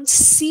 you don't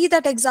see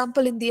that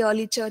example in the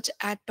early church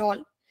at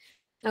all,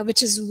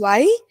 which is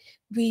why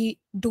we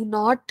do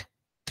not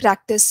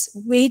practice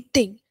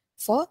waiting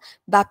for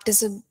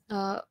baptism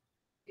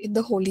in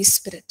the Holy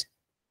Spirit.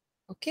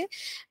 Okay,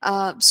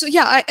 so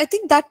yeah, I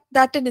think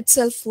that in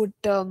itself would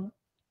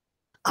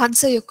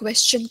answer your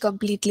question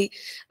completely.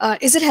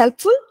 Is it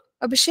helpful,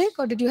 Abhishek,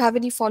 or did you have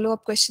any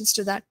follow-up questions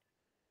to that?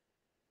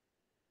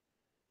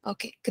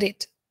 Okay,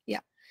 great.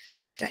 Yeah,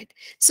 right.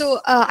 So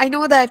I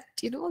know that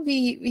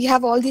we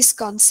have all these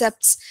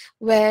concepts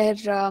where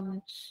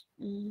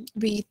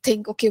we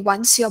think, okay,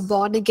 once you're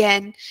born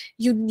again,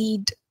 you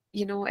need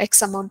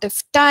X amount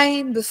of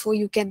time before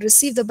you can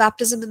receive the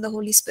baptism in the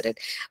Holy Spirit.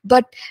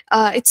 But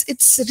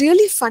it's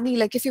really funny.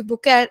 Like if you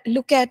look at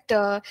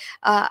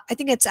I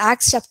think it's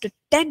Acts chapter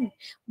 10,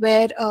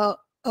 where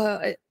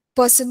a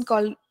person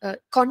called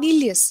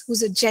Cornelius,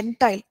 who's a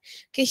Gentile,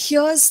 okay,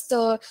 hears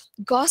the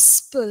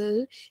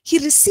gospel. He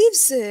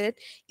receives it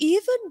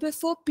even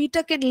before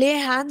Peter can lay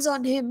hands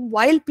on him.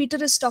 While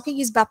Peter is talking,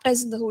 he's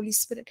baptized in the Holy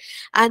Spirit.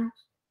 And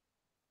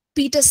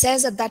Peter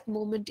says at that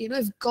moment,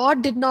 if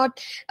God did not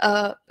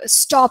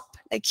stop,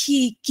 like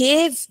he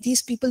gave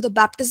these people the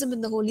baptism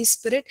in the Holy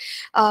Spirit,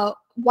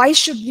 why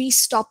should we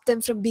stop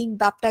them from being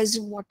baptized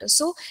in water?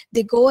 So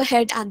they go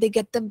ahead and they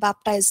get them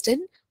baptized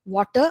in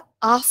water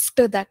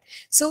after that.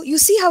 So you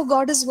see how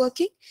God is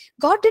working.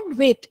 God didn't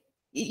wait,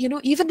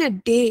 even a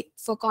day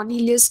for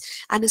Cornelius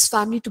and his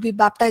family to be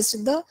baptized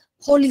in the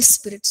Holy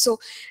Spirit. So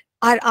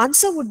our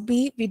answer would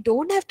be, we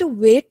don't have to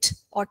wait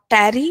or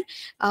tarry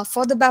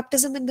for the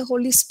baptism in the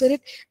Holy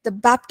Spirit. The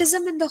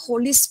baptism in the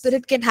Holy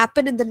Spirit can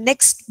happen in the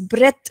next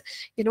breath,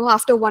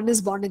 after one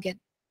is born again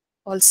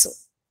also.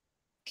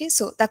 Okay,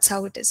 so that's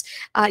how it is.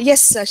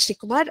 Yes, Shri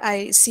Kumar,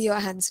 I see your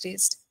hands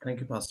raised.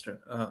 Thank you, Pastor.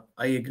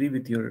 I agree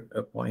with your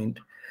point,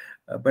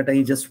 but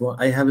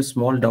I have a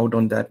small doubt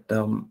on that.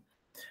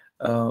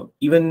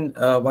 Even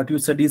what you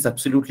said is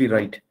absolutely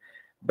right.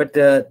 But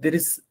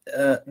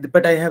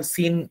but I have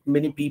seen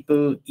many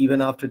people, even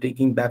after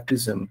taking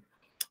baptism,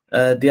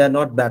 they are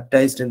not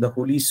baptized in the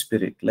Holy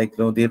Spirit. Like,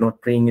 no, they're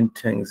not praying in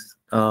tongues.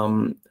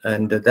 And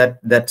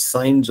that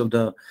signs of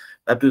the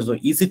baptism,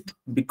 is it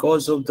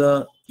because of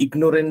the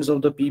ignorance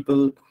of the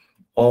people,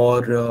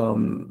 or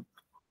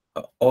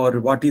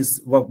what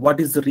is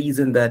the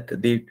reason that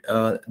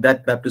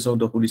that baptism of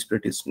the Holy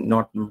Spirit is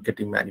not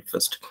getting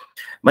manifest?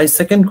 My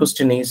second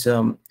question is,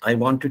 I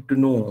wanted to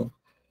know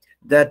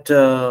that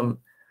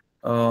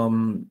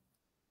when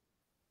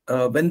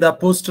the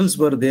apostles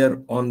were there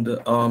on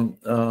the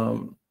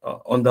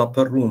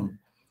upper room,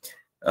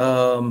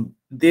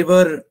 they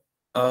were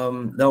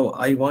now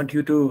I want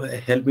you to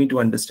help me to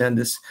understand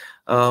this.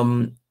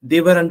 They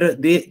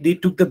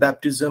took the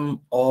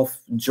baptism of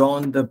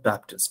John the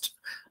Baptist,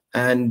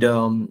 and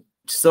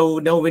so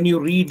now when you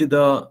read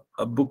the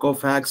book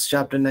of Acts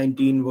chapter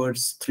 19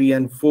 verse 3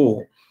 and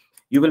 4,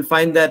 you will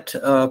find that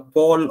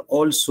Paul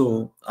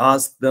also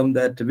asked them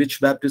that which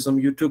baptism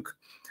you took,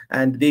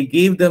 and they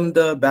gave them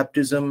the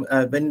baptism.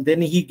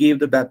 Then he gave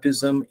the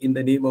baptism in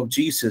the name of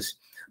Jesus.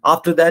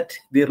 After that,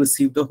 they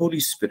received the Holy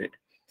Spirit.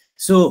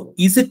 So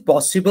is it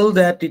possible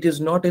that it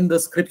is not in the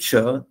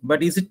scripture,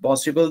 but is it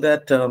possible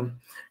that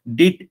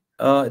did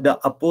the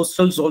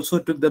apostles also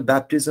took the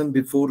baptism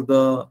before they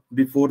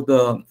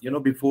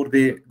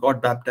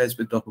got baptized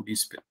with the Holy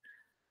Spirit?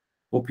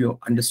 Hope you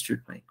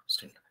understood my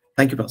question.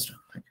 Thank you, Pastor.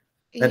 Thank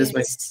you. That is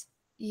my.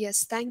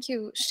 Yes, thank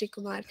you, Shri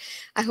Kumar.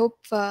 I hope,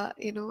 I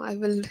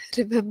will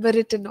remember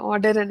it in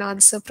order and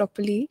answer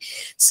properly.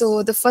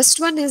 So the first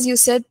one is, you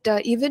said,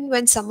 even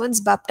when someone's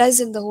baptized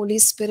in the Holy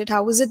Spirit,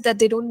 how is it that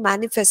they don't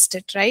manifest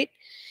it, right?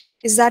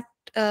 Is that...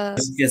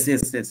 Yes.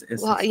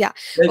 Well, yeah.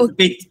 It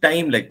takes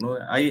time. Like, no,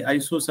 I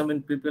saw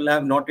some people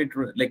have not it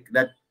like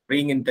that.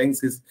 Praying in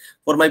tongues is,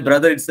 for my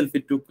brother itself,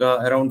 it took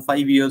around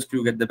 5 years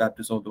to get the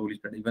baptism of the Holy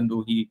Spirit, even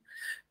though he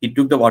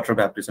took the water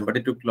baptism, but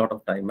it took a lot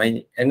of time.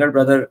 My younger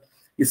brother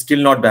is still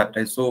not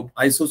baptized. So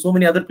I saw so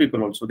many other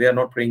people also, they are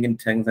not praying in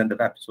tongues, and the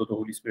baptism of the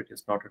Holy Spirit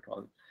is not at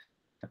all.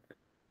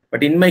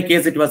 But in my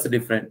case, it was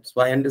different.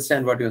 So I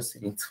understand what you're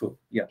saying. So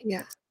yeah.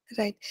 Yeah.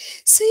 Right.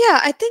 So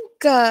yeah, I think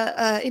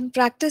in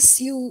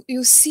practice you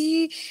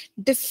see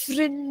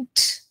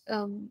different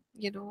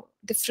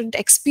different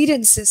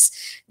experiences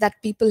that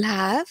people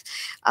have,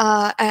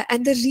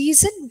 and the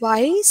reason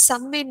why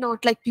some may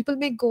not, like people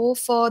may go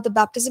for the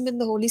baptism in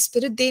the Holy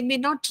Spirit, they may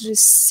not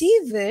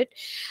receive it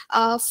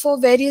for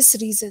various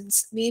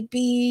reasons.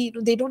 Maybe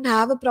they don't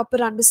have a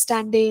proper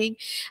understanding,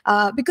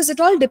 because it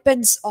all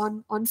depends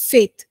on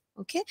faith.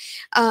 Okay.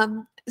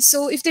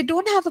 So if they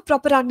don't have a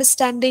proper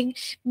understanding,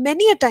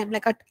 many a time,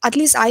 like at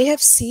least I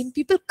have seen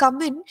people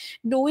come in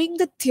knowing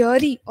the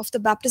theory of the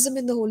baptism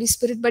in the Holy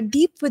Spirit, but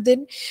deep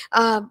within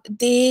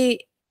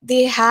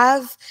they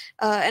have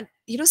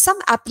some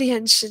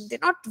apprehension. They're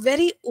not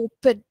very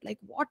open, like,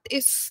 what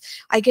if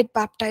I get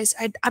baptized?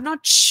 I'm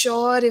not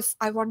sure if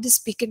I want to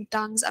speak in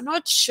tongues. I'm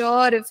not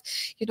sure if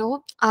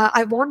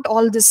I want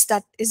all this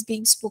that is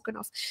being spoken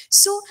of.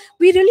 So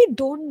we really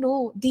don't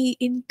know the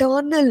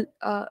internal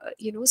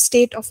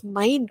state of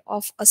mind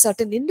of a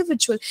certain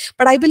individual.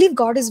 But I believe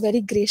God is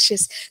very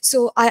gracious.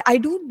 So I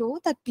do know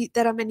that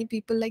there are many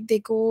people, like, they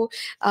go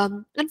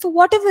and for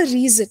whatever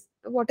reason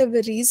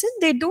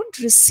they don't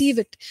receive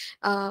it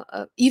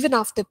even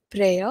after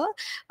prayer.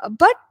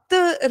 But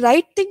the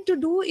right thing to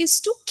do is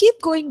to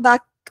keep going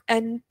back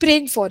and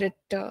praying for it,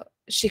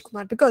 Shri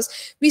Kumar,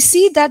 because we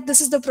see that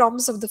this is the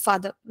promise of the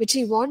Father, which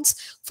he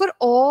wants for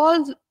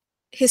all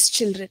his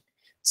children.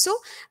 So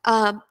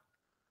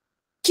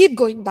keep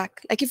going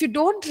back. Like, if you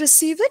don't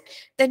receive it,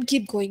 then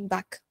keep going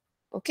back.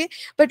 Okay.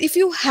 But if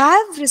you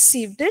have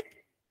received it,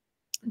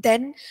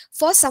 then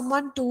for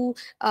someone to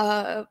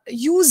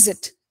use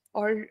it,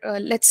 or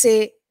let's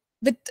say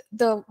with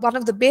the one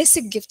of the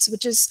basic gifts,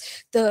 which is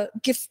the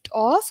gift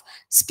of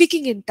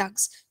speaking in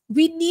tongues,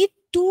 we need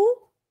to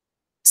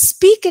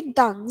speak in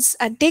tongues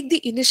and take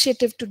the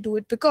initiative to do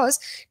it, because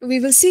we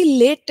will see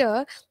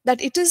later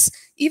that it is,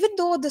 even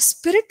though the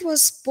Spirit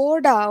was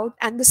poured out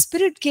and the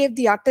Spirit gave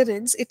the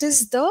utterance, it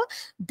is the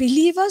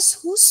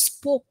believers who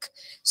spoke.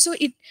 So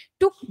it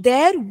took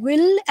their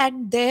will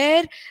and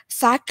their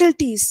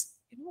faculties,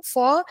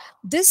 for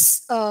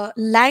this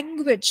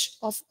language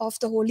of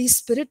the Holy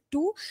Spirit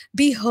to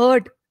be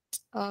heard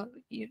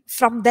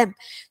from them.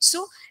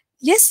 So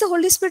yes, the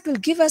Holy Spirit will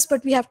give us,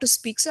 but we have to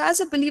speak. So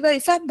as a believer,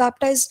 if I'm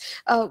baptized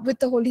with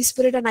the Holy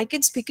Spirit and I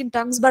can speak in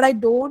tongues, but I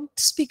don't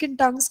speak in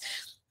tongues,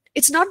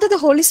 it's not that the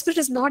Holy Spirit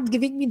is not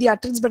giving me the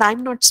utterance, but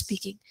I'm not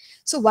speaking.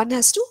 So one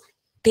has to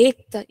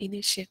take the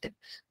initiative.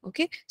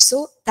 Okay,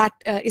 so that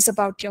is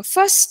about your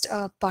first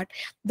part.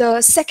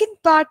 The second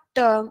part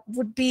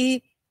would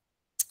be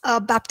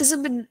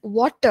baptism in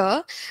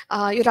water.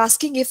 You're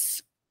asking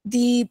if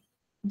the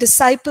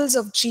disciples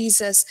of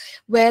Jesus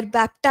were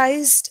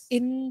baptized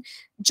in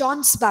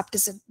John's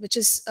baptism, which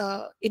is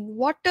in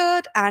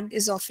water and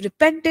is of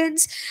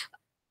repentance.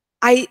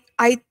 I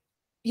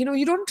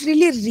you don't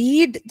really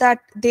read that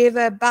they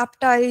were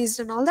baptized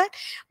and all that,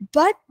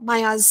 but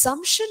my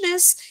assumption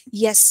is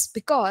yes,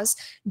 because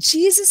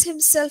Jesus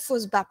himself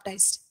was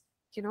baptized,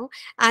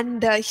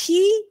 and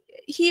he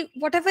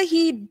whatever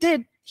he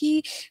did,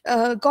 he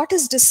got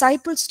his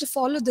disciples to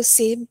follow the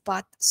same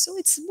path. So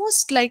it's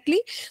most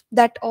likely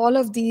that all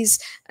of these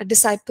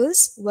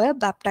disciples were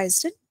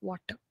baptized in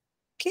water.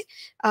 Okay,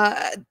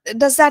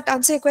 does that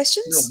answer your No,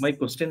 questions? my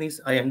question is,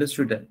 I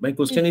understood that. My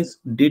question is,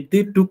 did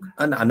they took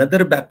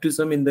another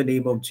baptism in the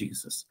name of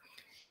Jesus?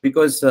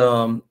 Because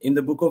in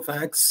the book of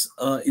Acts,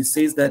 it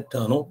says that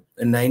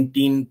in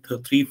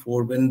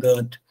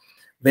 19:3-4,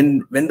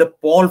 when the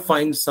Paul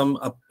finds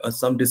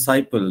some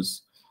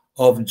disciples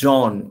of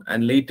John,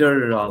 and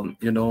later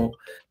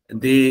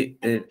they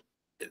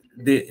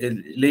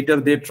later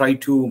they try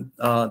to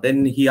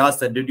then he asked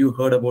that, did you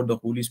heard about the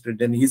Holy Spirit?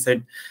 Then he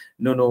said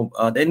no.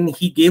 Then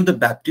he gave the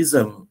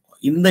baptism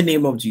in the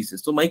name of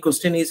Jesus. So my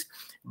question is,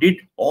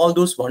 did all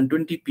those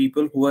 120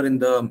 people who are in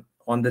the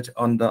on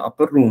the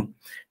upper room,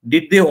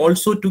 did they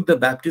also took the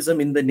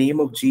baptism in the name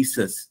of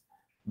Jesus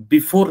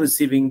before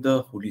receiving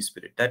the Holy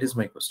Spirit? That is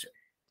my question.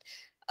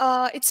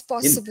 It's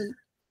possible.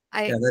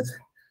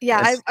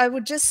 Yeah, I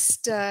would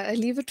just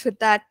leave it with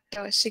that,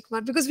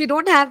 Shikman, because we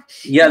don't have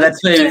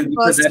that's picture why, and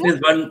because that verse.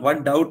 is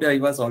one doubt I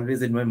was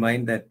always in my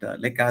mind, that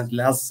like as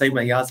last time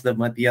I asked the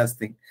Matthias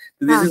thing.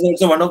 So this is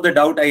also one of the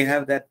doubt I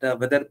have, that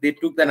whether they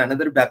took then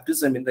another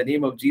baptism in the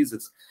name of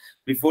Jesus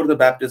before the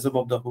baptism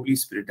of the Holy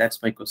Spirit.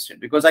 That's my question,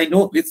 because I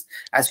know it's,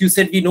 as you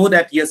said, we know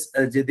that yes,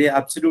 they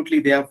have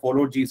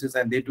followed Jesus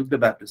and they took the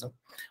baptism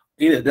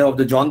of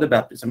the John the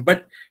baptism,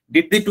 but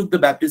did they took the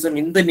baptism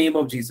in the name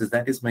of Jesus?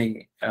 That is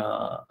my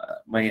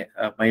my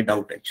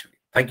doubt actually.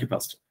 Thank you,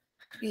 Pastor.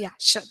 Yeah,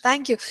 sure.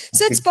 Thank you.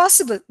 So it's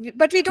possible,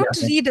 but we don't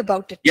read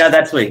about it. Yeah,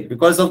 that's why.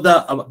 Because of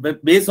the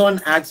based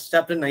on Acts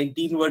chapter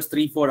 19, verse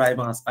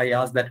 3-4, I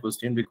asked that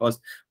question,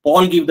 because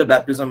Paul gave the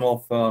baptism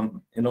of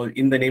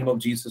in the name of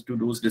Jesus to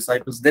those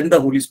disciples. Then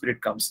the Holy Spirit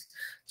comes.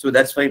 So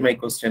that's why my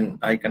question,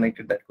 I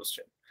connected that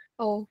question.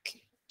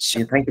 Okay.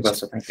 Sure. Yeah, thank you,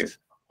 Pastor. Thank you.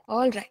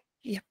 All right.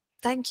 Yeah.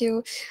 Thank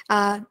you.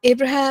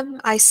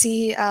 Abraham, I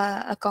see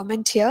a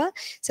comment here.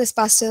 It says,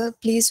 Pastor,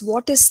 please,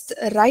 what is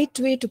the right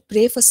way to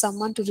pray for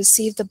someone to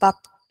receive the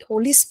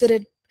Holy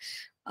Spirit?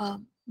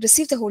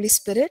 Receive the Holy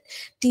Spirit?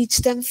 Teach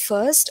them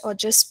first, or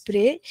just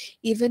pray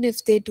even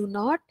if they do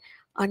not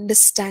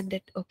understand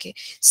it? Okay.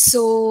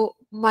 So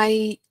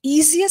my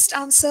easiest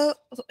answer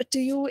to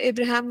you,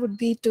 Abraham, would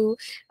be to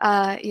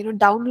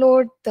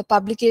download the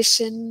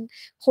publication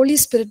Holy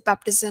Spirit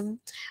Baptism,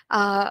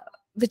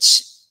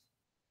 which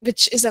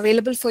is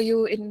available for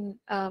you in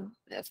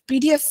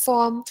PDF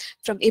form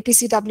from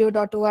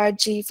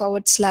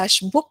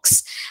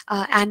apcw.org/books,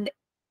 and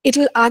it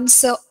will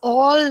answer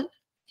all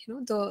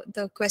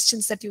the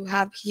questions that you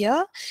have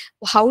here.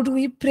 How do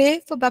we pray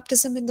for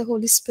baptism in the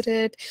Holy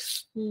Spirit?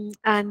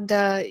 And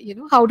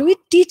how do we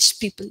teach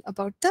people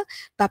about the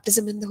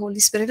baptism in the Holy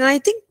Spirit? And I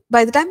think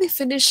by the time we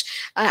finish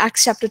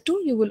Acts chapter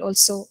 2, you will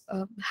also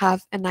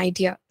have an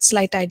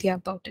slight idea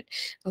about it.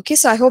 Okay,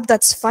 so I hope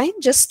that's fine.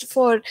 Just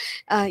for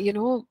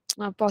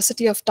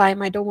paucity of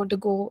time, I don't want to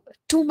go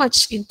too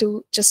much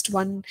into just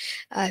one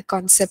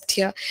concept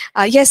here.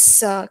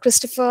 Yes,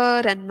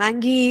 Christopher and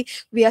Maggie,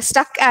 we are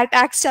stuck at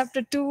Acts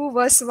chapter 2,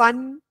 verse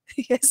 1.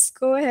 Yes,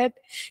 go ahead,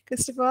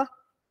 Christopher.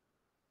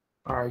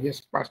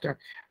 Yes, Pastor.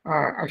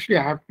 Actually,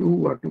 I have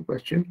two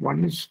questions.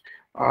 One is,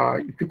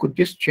 if you could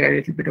just share a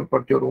little bit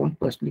about your own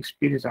personal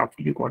experience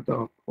after you got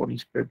the Holy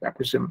Spirit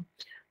baptism.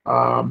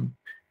 The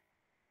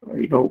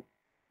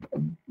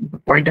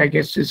point, I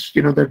guess, is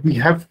that we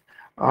have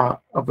a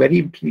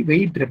very,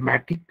 very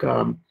dramatic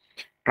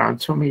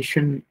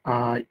transformation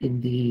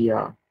in the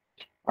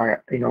when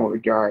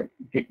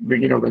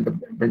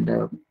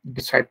the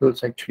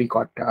disciples actually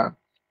got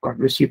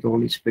received the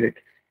Holy Spirit.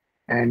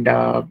 And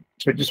so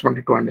I just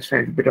wanted to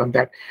understand a bit on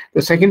that.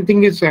 The second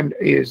thing is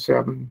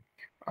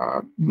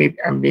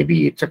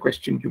maybe it's a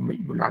question you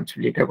will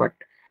answer later, but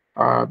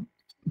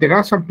there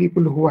are some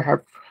people who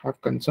have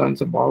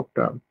concerns about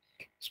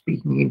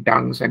speaking in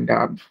tongues, and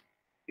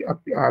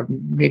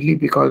mainly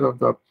because of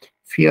the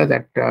fear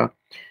that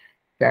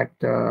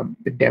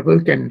the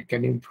devil can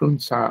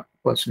influence a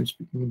person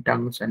speaking in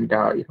tongues, and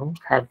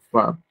have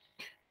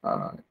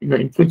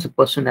influence a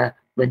person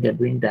when they're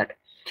doing that.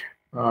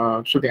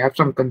 So they have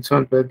some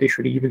concern whether they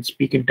should even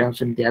speak in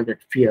tongues, and they have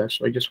that fear.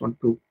 So I just want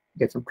to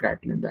get some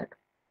clarity on that.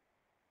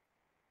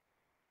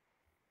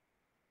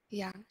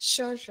 Yeah,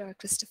 sure,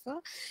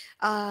 Christopher.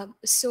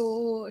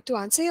 So to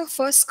answer your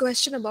first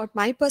question about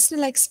my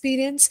personal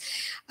experience,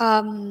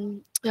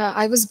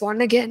 I was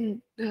born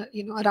again,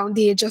 around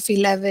the age of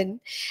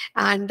 11,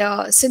 and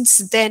since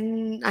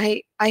then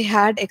I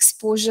had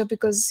exposure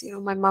because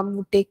my mom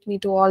would take me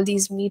to all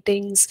these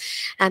meetings,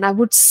 and I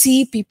would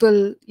see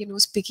people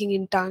speaking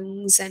in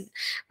tongues, and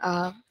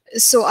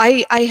so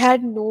I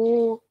had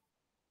no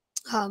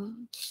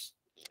um,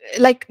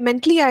 like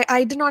mentally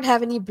I did not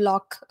have any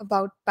block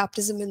about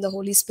baptism in the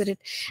Holy Spirit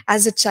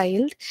as a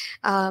child.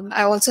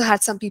 I also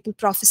had some people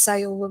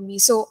prophesy over me,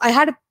 so I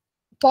had a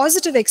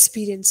positive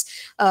experience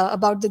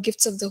about the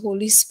gifts of the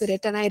Holy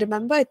Spirit. And I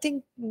remember, I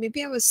think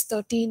maybe I was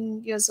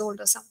 13 years old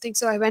or something,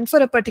 so I went for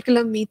a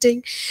particular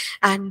meeting,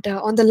 and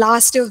on the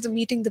last day of the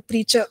meeting, the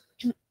preacher,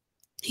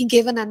 he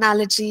gave an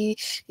analogy.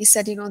 He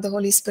said, the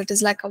Holy Spirit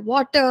is like a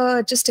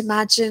water. Just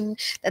imagine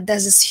that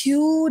there's this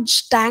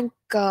huge tank,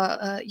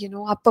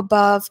 up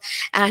above,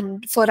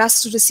 and for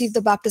us to receive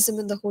the baptism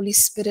in the Holy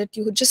Spirit,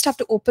 you would just have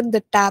to open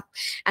the tap.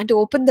 And to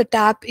open the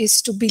tap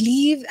is to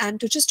believe and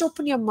to just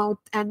open your mouth,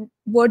 and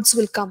words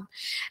will come.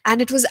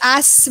 And it was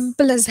as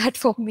simple as that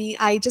for me.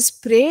 I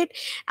just prayed,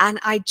 and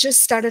I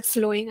just started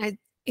flowing.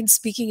 In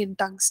speaking in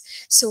tongues.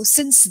 So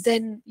since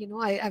then,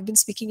 I've been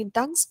speaking in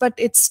tongues, but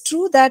it's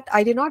true that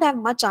I did not have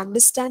much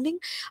understanding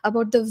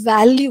about the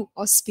value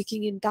of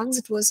speaking in tongues.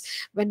 It was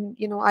when,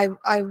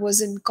 I was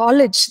in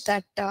college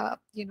that,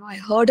 I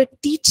heard a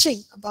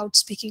teaching about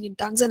speaking in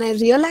tongues, and I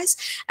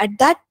realized at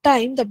that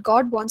time that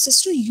God wants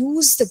us to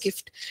use the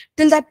gift.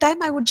 Till that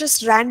time, I would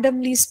just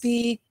randomly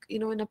speak,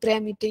 in a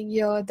prayer meeting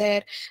here,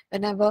 there,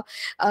 whenever.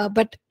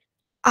 But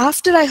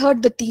after I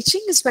heard the teaching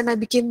is when I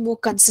became more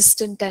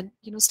consistent, and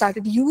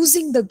started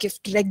using the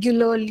gift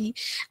regularly,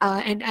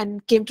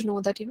 and came to know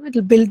that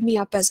it'll build me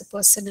up as a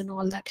person and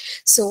all that.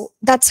 So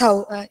that's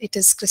how it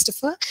is,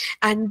 Christopher.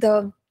 And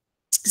the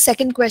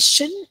second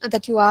question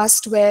that you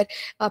asked, where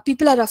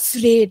people are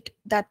afraid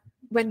that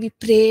when we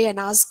pray and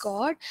ask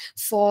God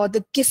for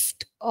the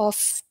gift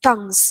of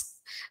tongues,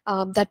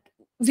 that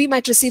we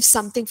might receive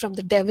something from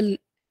the devil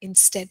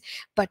instead.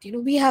 But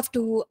we have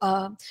to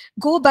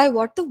go by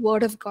what the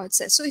word of God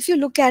says. So if you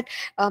look at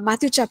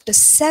Matthew chapter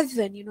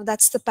 7,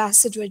 that's the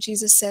passage where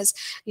Jesus says,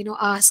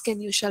 ask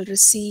and you shall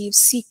receive,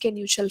 seek and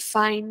you shall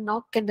find,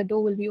 knock and the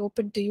door will be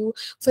open to you.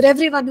 For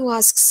everyone who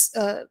asks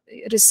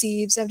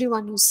receives,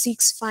 everyone who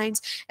seeks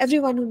finds,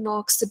 everyone who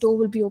knocks, the door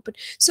will be open.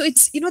 So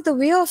it's the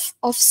way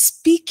of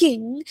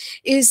speaking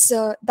is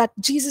that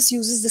Jesus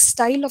uses, the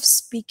style of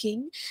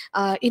speaking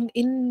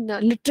in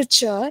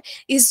literature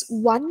is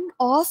one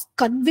of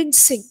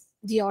convincing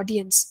the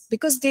audience,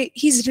 because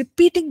he's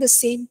repeating the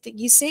same thing.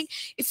 He's saying,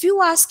 if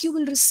you ask, you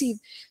will receive.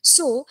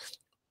 So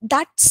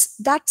that's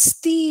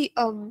the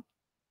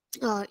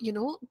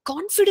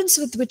confidence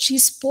with which he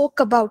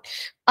spoke about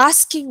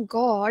asking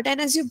God.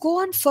 And as you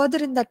go on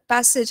further in that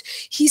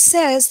passage, he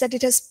says that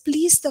it has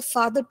pleased the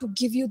Father to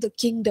give you the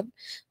kingdom.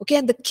 Okay,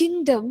 and the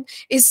kingdom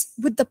is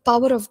with the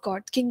power of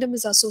God. Kingdom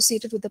is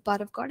associated with the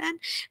power of God. And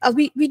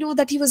we know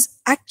that he was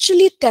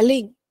actually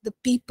telling the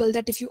people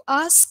that if you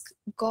ask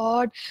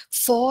God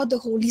for the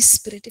Holy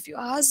Spirit, if you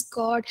ask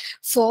God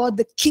for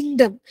the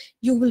kingdom,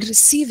 you will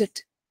receive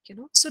it.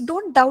 So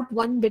don't doubt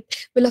one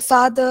bit. Will a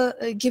father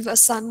give a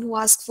son who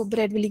asks for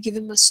bread? Will he give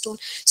him a stone?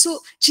 So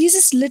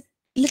Jesus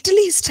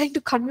literally is trying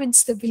to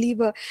convince the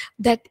believer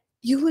that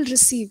you will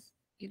receive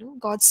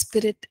God's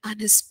Spirit and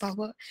his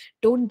power.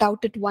 Don't doubt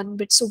it one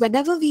bit. So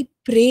whenever we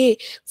pray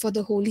for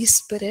the Holy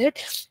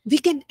Spirit, we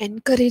can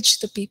encourage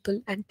the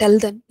people and tell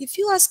them, if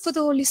you ask for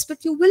the Holy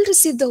Spirit, you will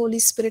receive the Holy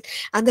Spirit,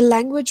 and the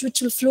language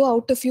which will flow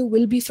out of you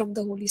will be from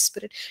the Holy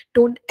Spirit.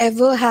 Don't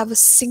ever have a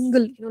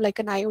single, like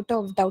an iota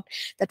of doubt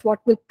that what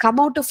will come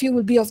out of you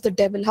will be of the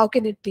devil. How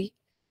can it be?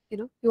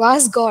 You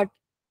ask God,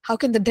 how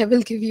can the devil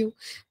give you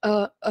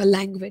a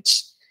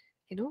language,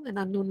 an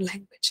unknown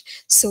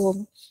language?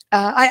 So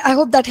I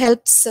hope that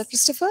helps,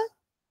 Christopher.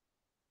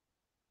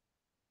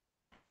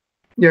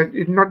 Yeah,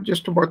 it's not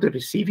just about the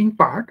receiving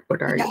part,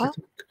 but I Yeah.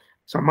 think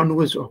someone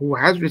who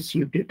has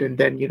received it, and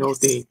then Yes.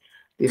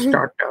 they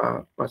start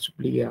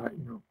possibly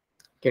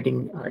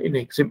getting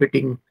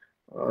exhibiting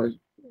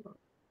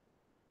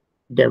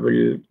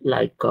devil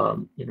like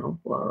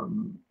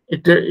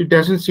it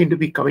doesn't seem to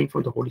be coming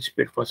from the Holy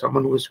Spirit for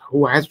someone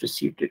who has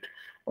received it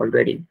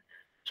already.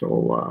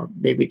 So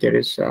maybe there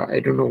is I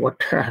don't know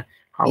what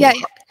how.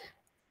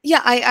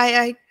 Yeah,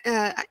 I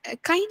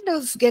kind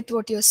of get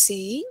what you're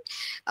saying.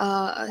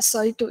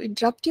 Sorry to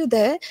interrupt you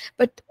there,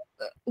 but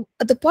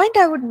the point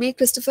I would make,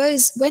 Christopher,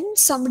 is when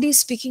somebody is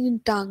speaking in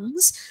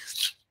tongues,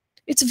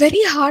 it's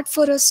very hard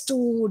for us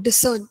to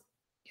discern,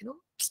 you know,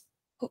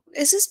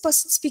 is this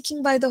person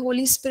speaking by the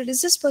Holy Spirit?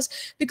 Is this person,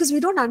 because we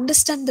don't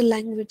understand the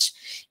language.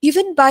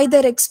 Even by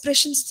their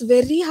expressions, it's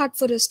very hard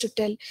for us to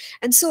tell.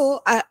 And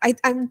so I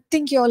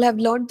think you all have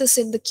learned this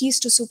in the Keys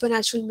to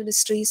Supernatural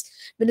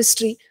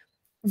Ministry.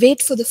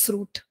 Wait for the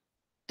fruit.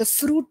 The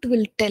fruit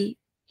will tell,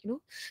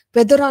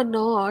 whether or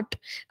not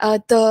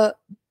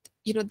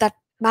that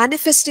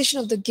manifestation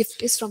of the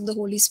gift is from the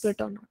Holy Spirit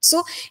or not.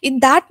 So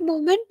in that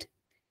moment,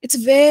 it's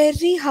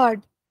very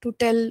hard to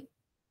tell,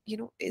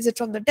 is it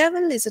from the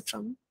devil? Is it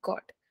from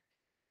God?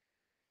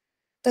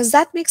 Does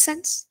that make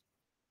sense?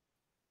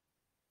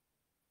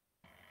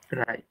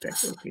 Right.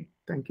 Okay.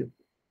 Thank you.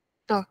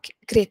 Okay,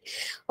 great.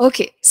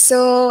 Okay,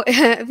 so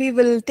we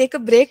will take a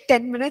break,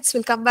 10 minutes.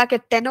 We'll come back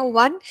at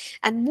 10:01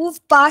 and move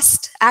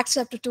past Acts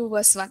chapter 2,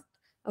 verse 1.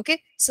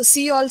 Okay, so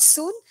see you all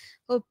soon.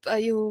 Hope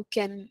you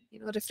can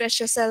refresh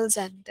yourselves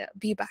and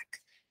be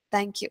back.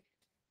 Thank you.